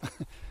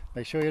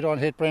 Make sure you don't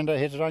hit Brenda,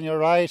 hit it on your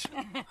right.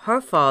 Her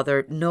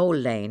father, Noel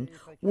Lane,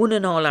 won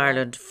an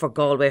All-Ireland for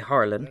Galway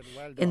hurling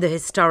in the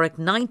historic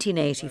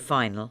 1980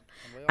 final,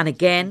 and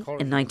again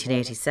in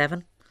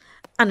 1987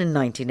 and in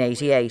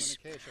 1988.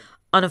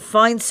 On a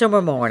fine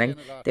summer morning,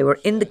 they were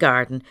in the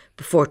garden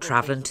before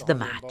travelling to the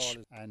match.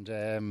 And,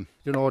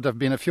 there have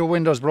been a few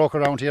windows broke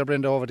around here,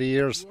 Brenda, over the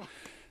years.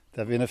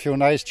 There have been a few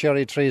nice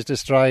cherry trees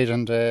destroyed,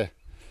 and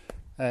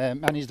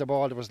many's the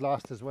ball that was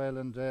lost as well,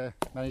 and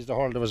many's the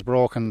hurl that was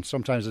broken.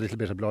 Sometimes a little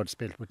bit of blood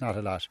spilled, but not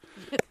a lot.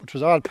 Which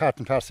was all part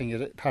and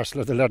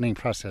parcel of the learning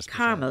process.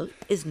 Carmel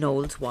is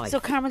Noel's wife. So,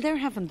 Carmel, they're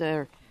having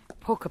their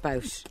poke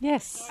about.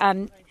 Yes.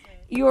 And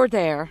you're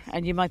there,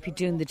 and you might be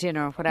doing the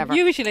dinner or whatever.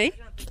 Usually.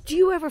 Do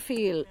you ever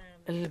feel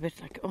a little bit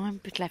like, I'm a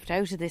bit left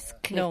out of this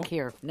clique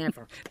here?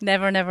 Never.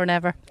 Never.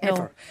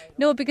 Ever?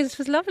 No, because it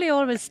was lovely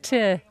always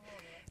to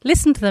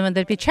listen to them, and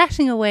they'd be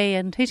chatting away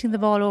and hitting the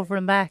ball over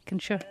and back,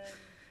 and sure,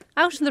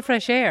 out in the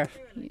fresh air.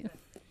 You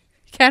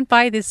can't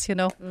buy this,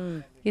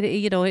 Mm.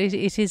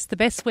 It is the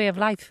best way of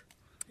life,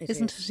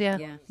 isn't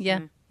it?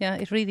 Yeah,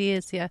 it really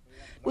is, yeah.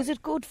 Was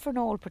it good for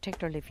Noel,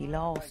 particularly if he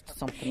lost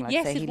something like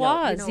yes, say it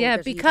was,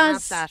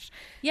 because that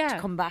to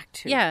come back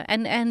to. Yeah,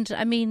 and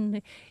I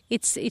mean,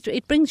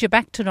 it brings you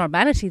back to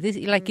normality.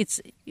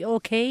 It's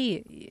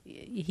okay.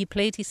 He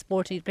played his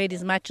sport, he played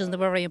his matches, and they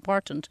were very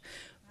important.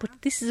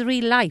 But this is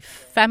real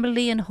life.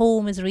 Family and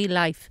home is real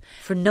life.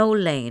 For Noel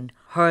Lane,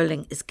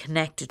 hurling is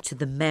connected to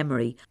the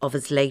memory of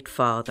his late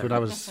father. When I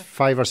was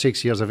 5 or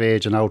 6 years of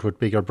age and out with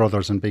bigger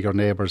brothers and bigger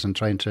neighbours and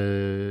trying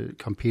to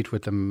compete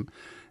with them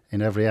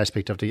in every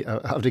aspect of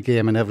the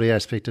game, and every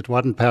aspect it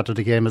wasn't part of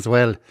the game as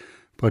well.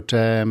 But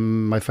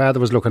my father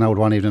was looking out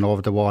one evening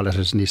over the wall at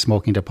us, and he's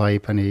smoking the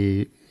pipe, and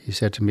he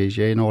said to me,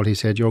 Jane, he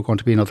said, you're going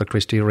to be another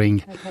Christy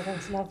Ring. I thought that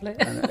was lovely.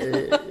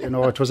 And,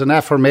 it was an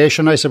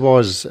affirmation, I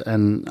suppose,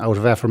 and out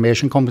of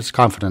affirmation comes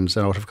confidence,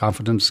 and out of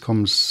confidence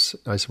comes,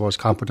 I suppose,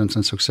 competence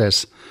and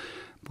success.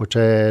 But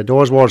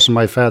those words from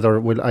my father,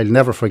 I'll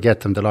never forget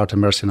them, the Lord have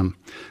mercy on him.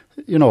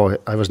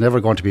 I was never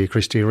going to be a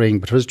Christy Ring,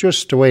 but it was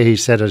just the way he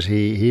said it.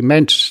 He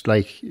meant,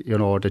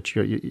 that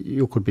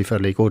you could be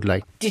fairly good,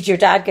 like. Did your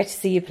dad get to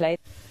see you play?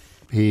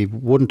 He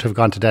wouldn't have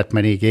gone to that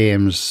many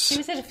games. He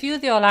was at a few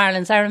of the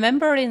All-Irelands. I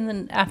remember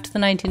after the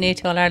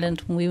 1980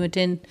 All-Ireland when we went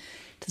in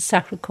to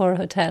Sacred Coeur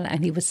Hotel,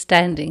 and he was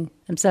standing,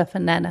 himself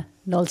and Nana,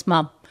 Noel's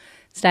mum,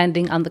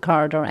 standing on the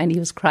corridor, and he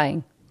was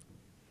crying.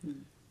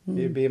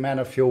 He'd be a man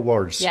of few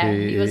words. Yeah,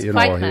 he was a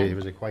quiet man. He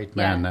was a quiet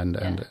man,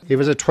 and he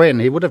was a twin.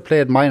 He would have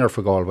played minor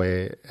for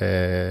Galway,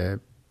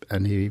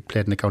 and he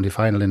played in the county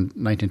final in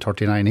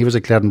 1939. He was a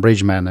Claredon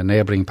Bridge man, a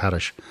neighbouring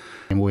parish.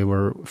 And we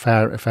were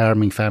a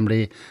farming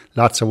family,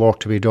 lots of work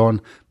to be done,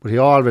 but he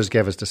always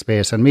gave us the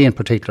space, and me in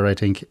particular, I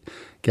think,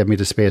 gave me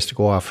the space to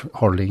go off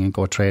hurling and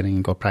go training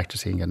and go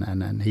practising,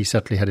 and he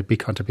certainly had a big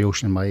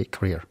contribution in my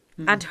career.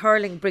 And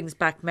hurling brings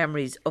back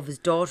memories of his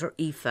daughter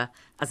Aoife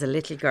as a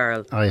little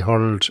girl. I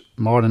hurled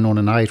morning, noon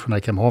and night when I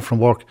came home from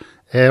work.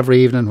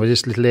 Every evening with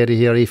this little lady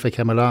here, Aoife,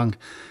 came along,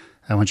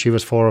 and when she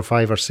was 4 or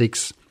 5 or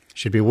 6,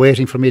 she'd be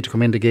waiting for me to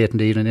come in the gate in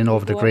the evening, in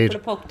over the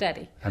grade. Poke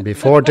Daddy. And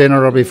before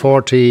dinner or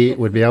before tea,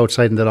 we'd be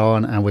outside in the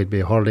lawn and we'd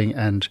be hurling.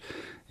 And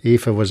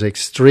Aoife was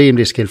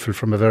extremely skillful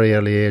from a very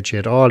early age. She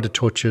had all the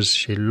touches.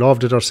 She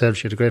loved it herself.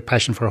 She had a great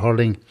passion for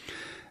hurling,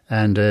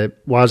 and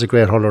was a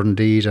great hurler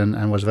indeed,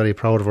 and was very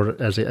proud of her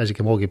as a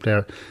camogie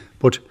player.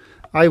 But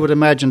I would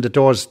imagine that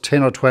those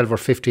 10 or 12 or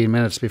 15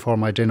 minutes before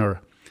my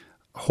dinner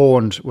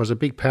was a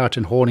big part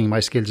in honing my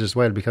skills as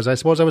well, because I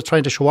suppose I was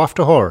trying to show off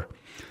to her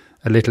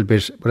a little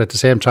bit, but at the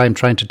same time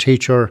trying to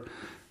teach her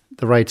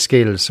the right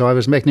skills. So I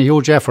was making a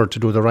huge effort to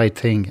do the right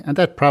thing, and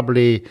that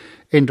probably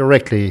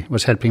indirectly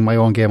was helping my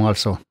own game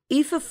also.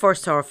 Aoife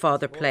first saw her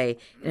father play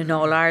in an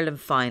All-Ireland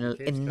final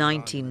in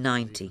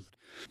 1990.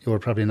 You were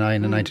probably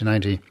 9 in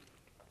 1990,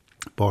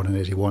 born in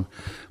 81.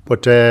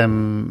 But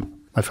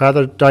my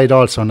father died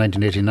also in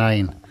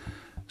 1989.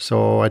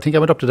 So I think I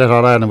went up to that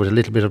All-Ireland with a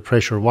little bit of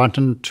pressure,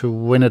 wanting to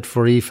win it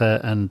for Aoife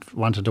and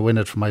wanted to win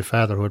it for my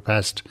father who had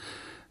passed.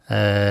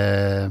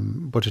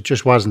 But it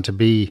just wasn't to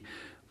be.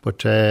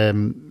 But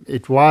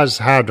it was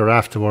harder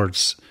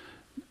afterwards,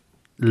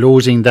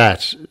 losing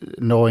that,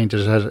 knowing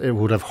that it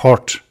would have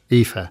hurt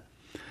Aoife,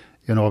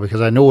 you know,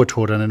 because I know it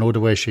would, and I know the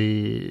way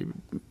she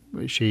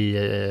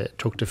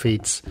took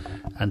defeats,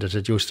 and that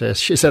it used to,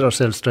 she said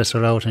herself, stress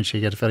her out, and she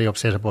get very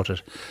upset about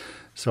it.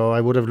 So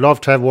I would have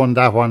loved to have won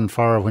that one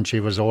for her when she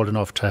was old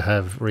enough to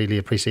have really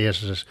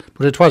appreciated it,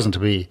 but it wasn't to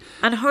be.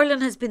 And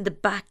hurling has been the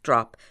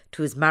backdrop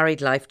to his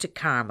married life to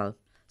Carmel.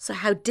 So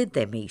how did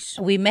they meet?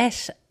 We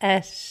met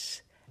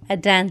at a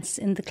dance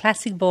in the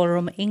Classic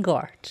Ballroom in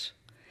Gort.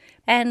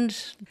 And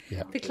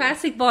the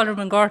Classic Ballroom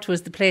in Gort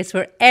was the place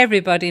where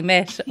everybody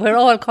met, where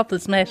all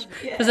couples met.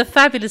 It was a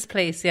fabulous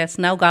place, yes,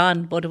 now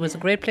gone, but it was a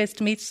great place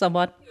to meet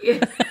someone.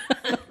 It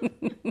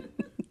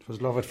was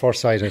love at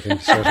first sight, I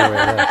think, straight away.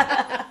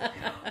 Yeah.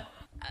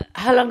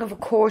 How long of a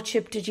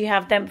courtship did you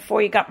have then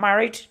before you got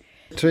married?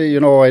 You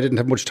know, I didn't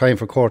have much time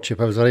for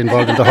courtship. I was very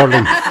involved in the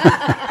hurling.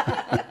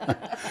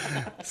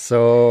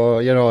 So,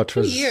 you know, it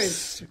was... 2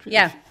 years.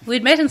 Yeah,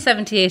 we'd met in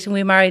 78 and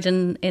we married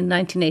in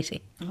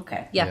 1980.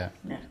 Okay. Yeah.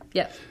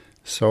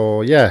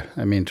 So, yeah,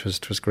 I mean, it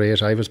was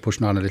great. I was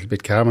pushing on a little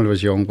bit. Carmel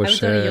was young. But, I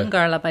was a young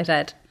girl, I might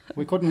add.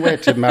 We couldn't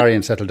wait to marry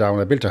and settle down.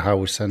 I built a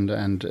house and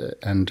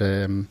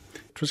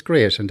it was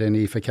great. And then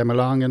Aoife came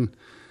along and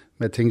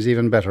made things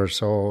even better.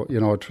 So, you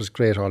know, it was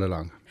great all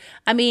along.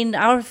 I mean,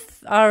 our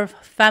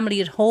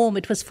family at home,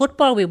 it was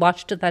football we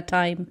watched at that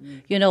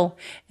time, you know.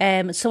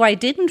 So I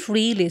didn't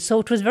really, so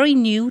it was very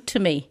new to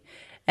me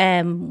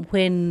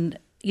when,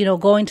 you know,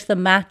 going to the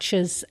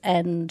matches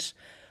and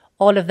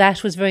all of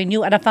that was very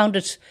new. And I found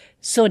it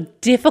so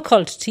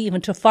difficult to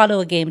even to follow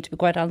a game, to be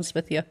quite honest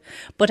with you.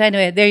 But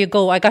anyway, there you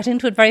go. I got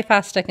into it very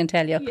fast, I can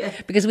tell you. Yeah.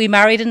 Because we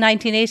married in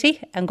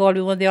 1980 and Galway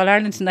won the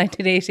All-Ireland in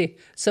 1980.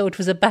 So it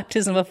was a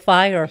baptism of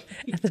fire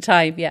at the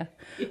time, yeah.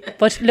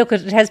 But look,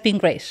 it has been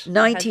great.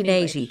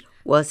 1980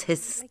 was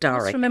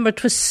historic. Just remember,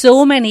 it was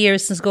so many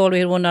years since Galway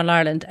had won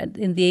All-Ireland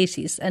in the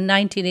 80s. And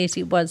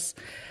 1980 was...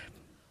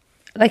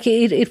 like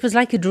it was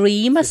like a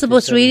dream, I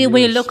suppose, really,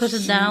 when you look at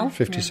it now.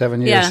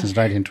 57 years since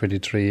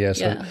 1923, yes.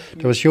 Yeah. So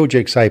there was huge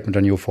excitement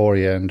and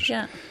euphoria.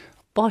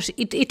 But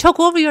it took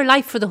over your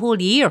life for the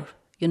whole year,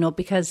 you know,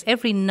 because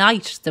every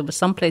night there was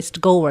some place to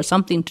go or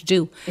something to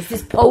do. Is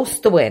this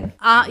post the win?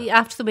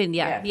 After the win,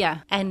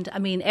 yeah. And, I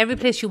mean, every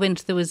place you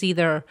went, there was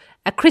either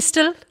a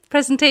crystal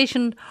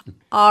presentation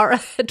or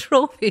a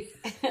trophy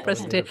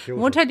presentation. I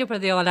won't tell you where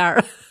they all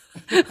are.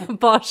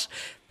 But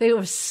they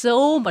were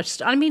so much.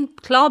 I mean,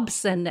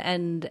 clubs and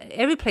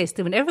every place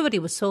they went, everybody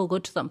was so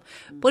good to them.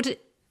 But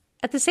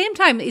at the same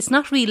time, it's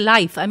not real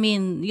life. I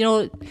mean, you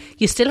know,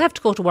 you still have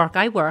to go to work.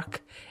 I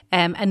work,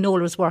 and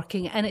Noel was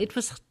working, and it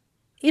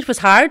was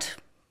hard.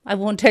 I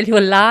won't tell you a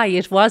lie.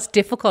 It was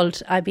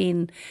difficult. I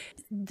mean,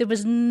 there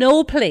was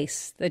no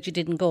place that you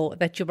didn't go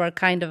that you were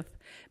kind of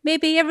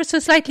maybe ever so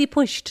slightly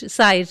pushed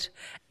aside.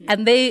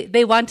 And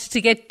they wanted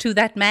to get to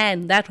that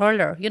man, that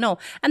hurler, you know.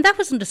 And that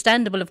was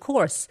understandable, of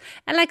course.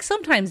 And like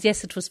sometimes,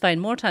 yes, it was fine.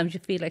 More times you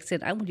feel like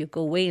saying, I want you to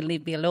go away and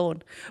leave me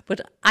alone. But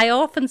I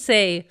often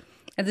say,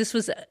 and this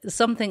was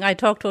something I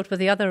talked about with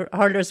the other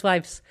hurlers'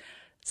 wives,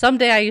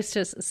 someday I used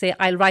to say,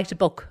 I'll write a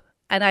book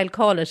and I'll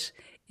call it,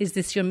 Is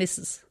This Your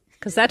Missus?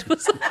 Because that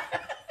was...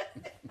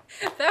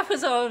 that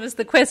was always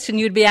the question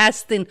you'd be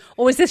asked then,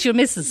 is this your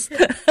missus?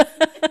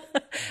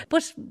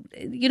 But,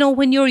 you know,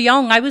 when you're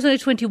young, I was only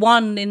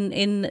 21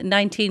 in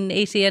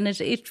 1980 and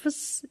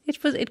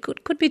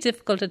it could be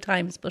difficult at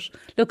times, but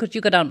look,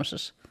 you got on with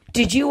it.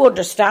 Did you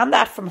understand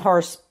that from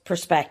her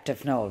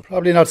perspective, Noel?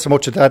 Probably not so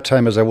much at that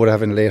time as I would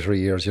have in later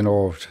years. You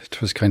know, it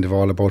was kind of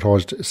all about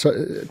us. So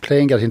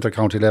playing at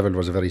inter-county level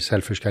was a very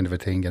selfish kind of a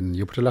thing, and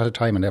you put a lot of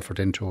time and effort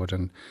into it.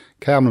 And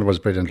Carmel was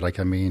brilliant, like,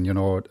 I mean, you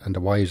know, and the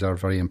wives are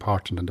very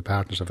important and the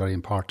partners are very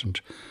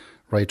important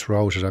right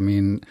throughout it. I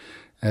mean,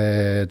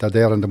 they're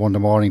there on the Monday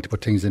morning to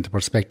put things into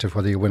perspective,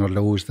 whether you win or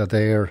lose. They're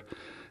there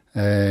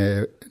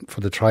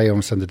for the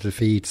triumphs and the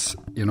defeats,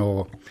 you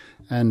know.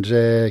 And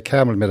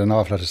Carmel made an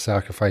awful lot of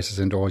sacrifices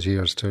in those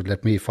years to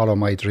let me follow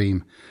my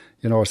dream,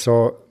 you know.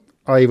 So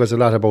I was a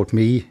lot about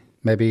me,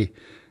 maybe,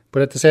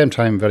 but at the same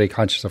time very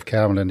conscious of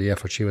Carmel and the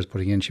effort she was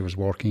putting in. She was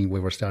working,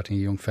 we were starting a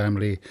young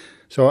family.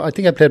 So I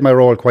think I played my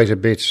role quite a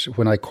bit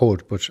when I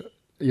could, but,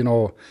 you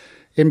know,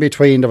 in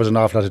between there was an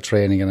awful lot of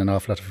training and an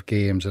awful lot of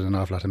games and an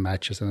awful lot of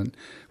matches. And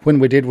when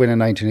we did win in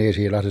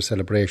 1980, a lot of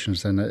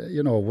celebrations, and,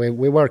 you know, we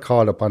were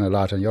called upon a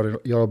lot, and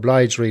you're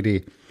obliged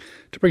really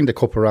to bring the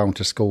cup around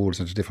to schools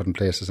and to different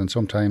places. And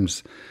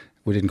sometimes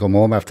we didn't come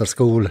home after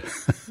school.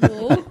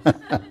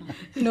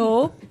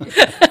 No.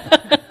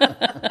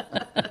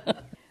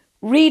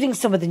 Reading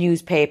some of the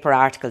newspaper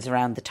articles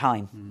around the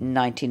time, in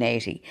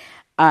 1980,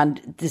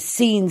 and the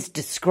scenes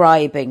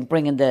describing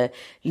bringing the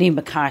Liam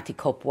McCarthy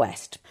Cup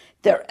west,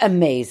 they're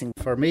amazing.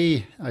 For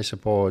me, I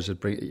suppose,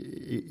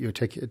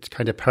 it's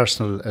kind of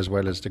personal as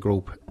well as the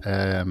group.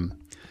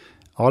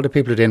 All the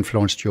people that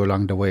influenced you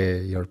along the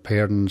way, your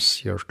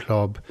parents, your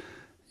club,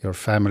 your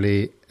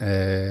family,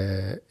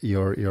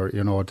 your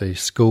you know, the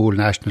school,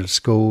 national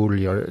school,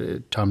 your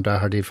Tom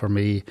Doherty for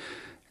me,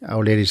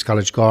 Our Ladies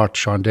College Gort,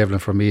 Sean Devlin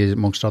for me,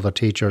 amongst other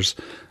teachers.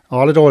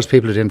 All of those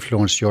people that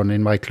influenced you, and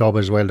in my club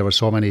as well, there were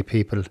so many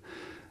people.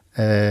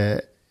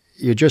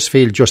 You just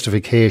feel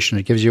justification.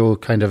 It gives you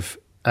kind of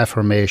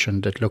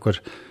affirmation that, look,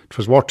 it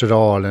was worth it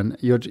all. And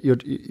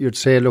you'd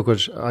say, look,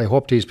 I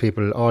hope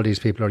all these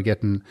people are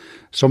getting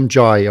some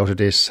joy out of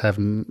this,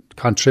 having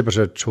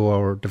contributed to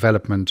our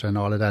development and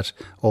all of that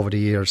over the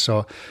years.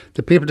 So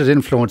the people that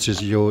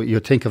influences you, you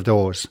think of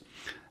those.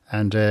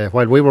 And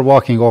while we were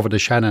walking over the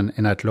Shannon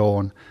in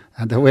Athlone,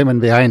 and the women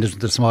behind us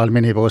with the small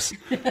minibus,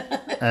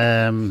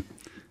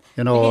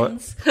 you know,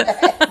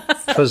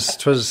 it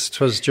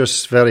was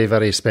just very,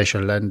 very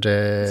special. And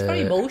it's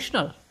very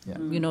emotional.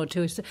 You know,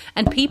 too.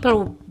 And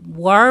people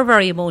were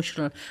very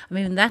emotional. I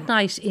mean, that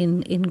night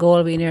in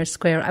Galway in Eyre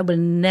Square, I will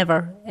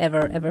never,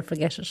 ever, ever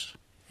forget it.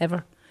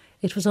 Ever.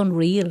 It was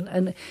unreal.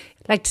 And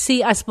like to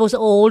see, I suppose,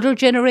 older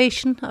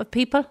generation of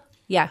people.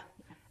 Yeah.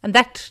 And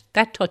that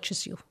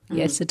touches you.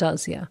 Yes, it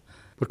does, yeah.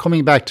 But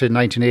coming back to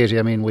 1980,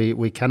 I mean,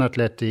 we cannot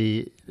let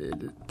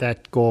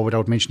that go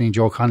without mentioning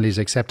Joe Connolly's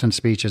acceptance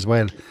speech as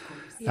well.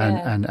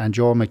 Yeah. And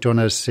Joe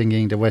McDonough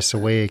singing The West's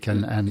Awake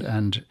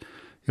and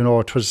you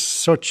know, it was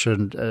such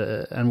and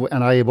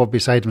I above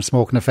beside him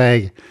smoking a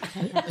fag,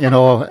 you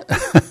know.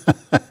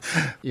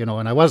 You know,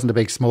 and I wasn't a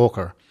big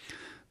smoker,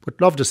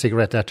 but loved a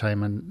cigarette that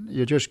time, and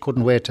you just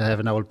couldn't wait to have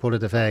an old pull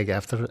of the fag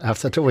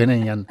after the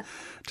winning and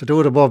to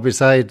do it above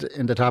beside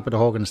in the top of the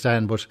Hogan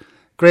stand. But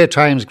great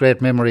times, great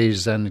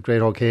memories and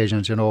great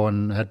occasions, you know,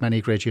 and had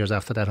many great years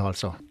after that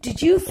also. Did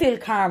you feel,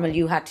 Carmel,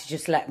 you had to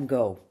just let him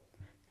go?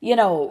 You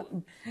know,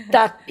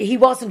 that he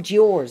wasn't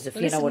yours, if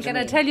you know what I mean. Can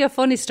I tell you a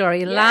funny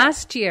story? Yeah.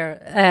 Last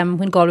year,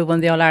 when Galway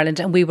won the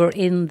All-Ireland and we were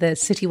in the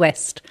City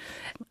West,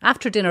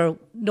 after dinner,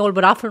 Noel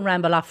would often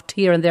ramble off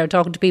here and there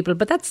talking to people,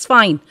 but that's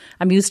fine.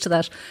 I'm used to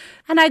that.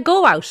 And I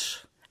go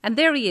out, and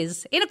there he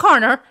is, in a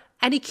corner,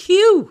 and he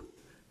queue.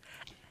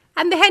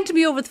 And they hand to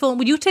me over the phone,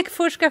 will you take a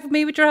photograph of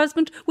me with your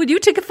husband? Will you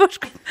take a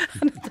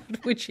photograph? And I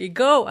thought, would she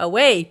go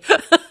away?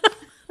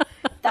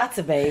 That's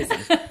amazing.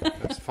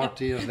 That's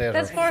 40 years later.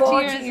 That's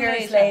 40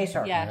 years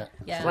later. Yeah.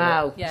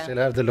 Wow. Yeah. Still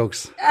have the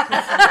looks.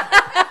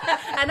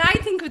 And I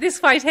think with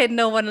this white-head,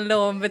 no one will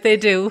know him, but they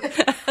do.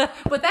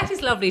 But that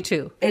is lovely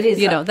too. It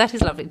is. You know, that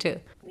is lovely too.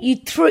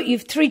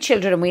 You've 3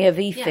 children, and we have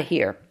Aoife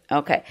here.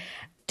 Okay.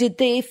 Did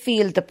they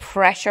feel the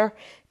pressure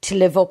to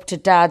live up to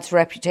Dad's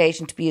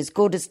reputation, to be as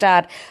good as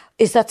Dad?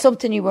 Is that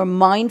something you were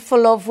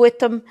mindful of with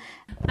them?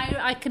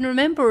 I can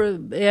remember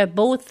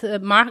both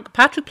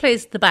Patrick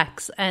plays the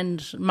backs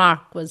and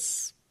Mark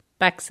was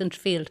back centre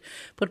field.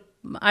 But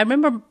I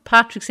remember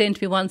Patrick saying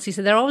to me once, he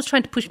said, they're always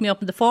trying to push me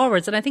up in the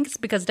forwards. And I think it's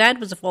because Dad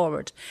was a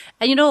forward.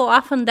 And, you know,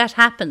 often that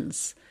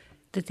happens.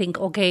 They think,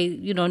 okay,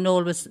 you know,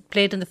 Noel was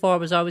played in the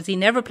forwards always. He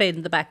never played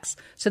in the backs.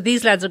 So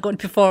these lads are going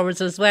to be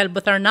forwards as well,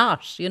 but they're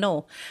not, you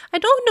know. I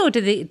don't know,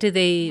 did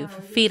they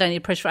feel any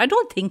pressure? I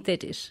don't think they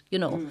did, you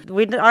know.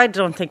 I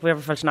don't think we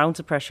ever felt an ounce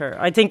of pressure.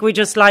 I think we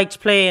just liked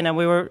playing, and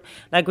we were,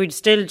 like, we'd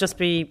still just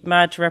be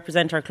mad to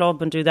represent our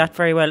club and do that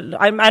very well.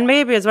 And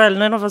maybe as well,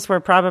 none of us were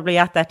probably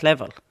at that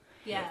level.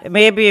 Yeah.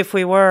 Maybe if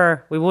we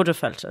were, we would have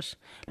felt it.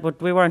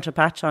 But we weren't a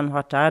patch on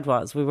what Dad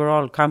was. We were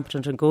all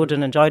competent and good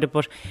and enjoyed it,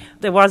 but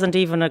there wasn't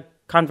even a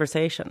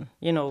conversation.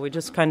 You know, we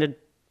just kind of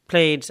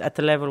played at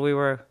the level we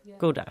were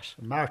good at.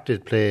 Mark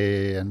did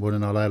play and won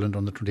an All-Ireland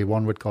under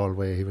 21 with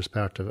Galway. He was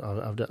part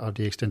of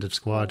the extended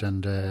squad,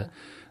 and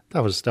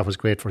that was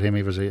great for him.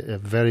 He was a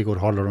very good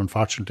hurler.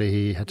 Unfortunately,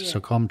 he had to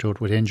succumb to it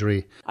with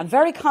injury. I'm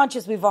very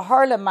conscious we've a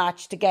hurling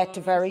match to get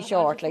to very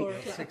shortly.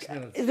 6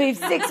 minutes. We've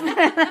 6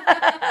 minutes.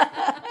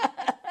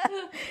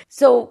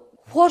 So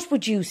what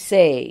would you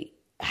say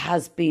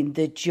has been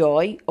the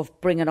joy of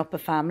bringing up a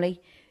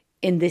family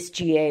in this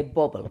GA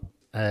bubble?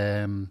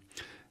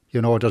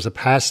 You know, there's a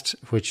past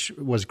which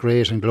was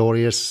great and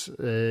glorious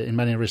in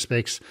many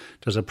respects.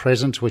 There's a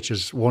present which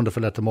is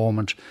wonderful at the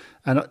moment.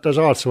 And there's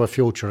also a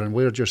future. And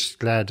we're just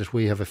glad that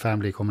we have a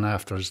family coming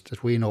after us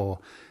that we know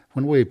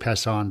when we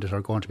pass on that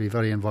are going to be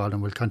very involved,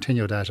 and we'll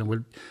continue that. And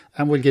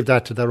we'll give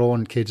that to their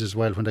own kids as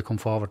well when they come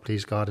forward,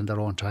 please God, in their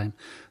own time.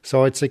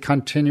 So it's a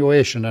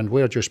continuation, and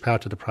we're just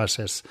part of the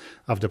process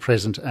of the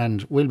present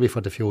and will be for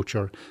the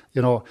future.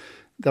 You know,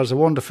 there's a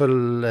wonderful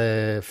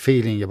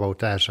feeling about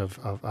that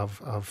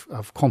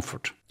of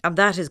comfort. And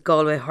that is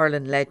Galway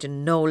hurling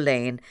legend Noel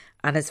Lane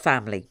and his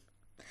family.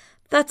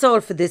 That's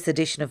all for this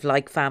edition of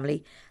Like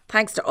Family.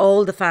 Thanks to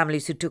all the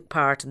families who took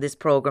part in this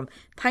programme.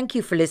 Thank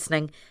you for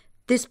listening.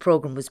 This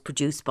programme was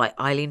produced by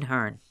Eileen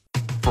Hearn.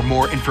 For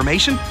more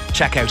information,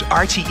 check out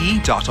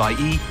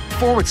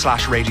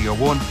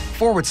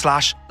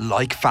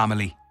rte.ie/Radio1/Like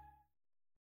Family.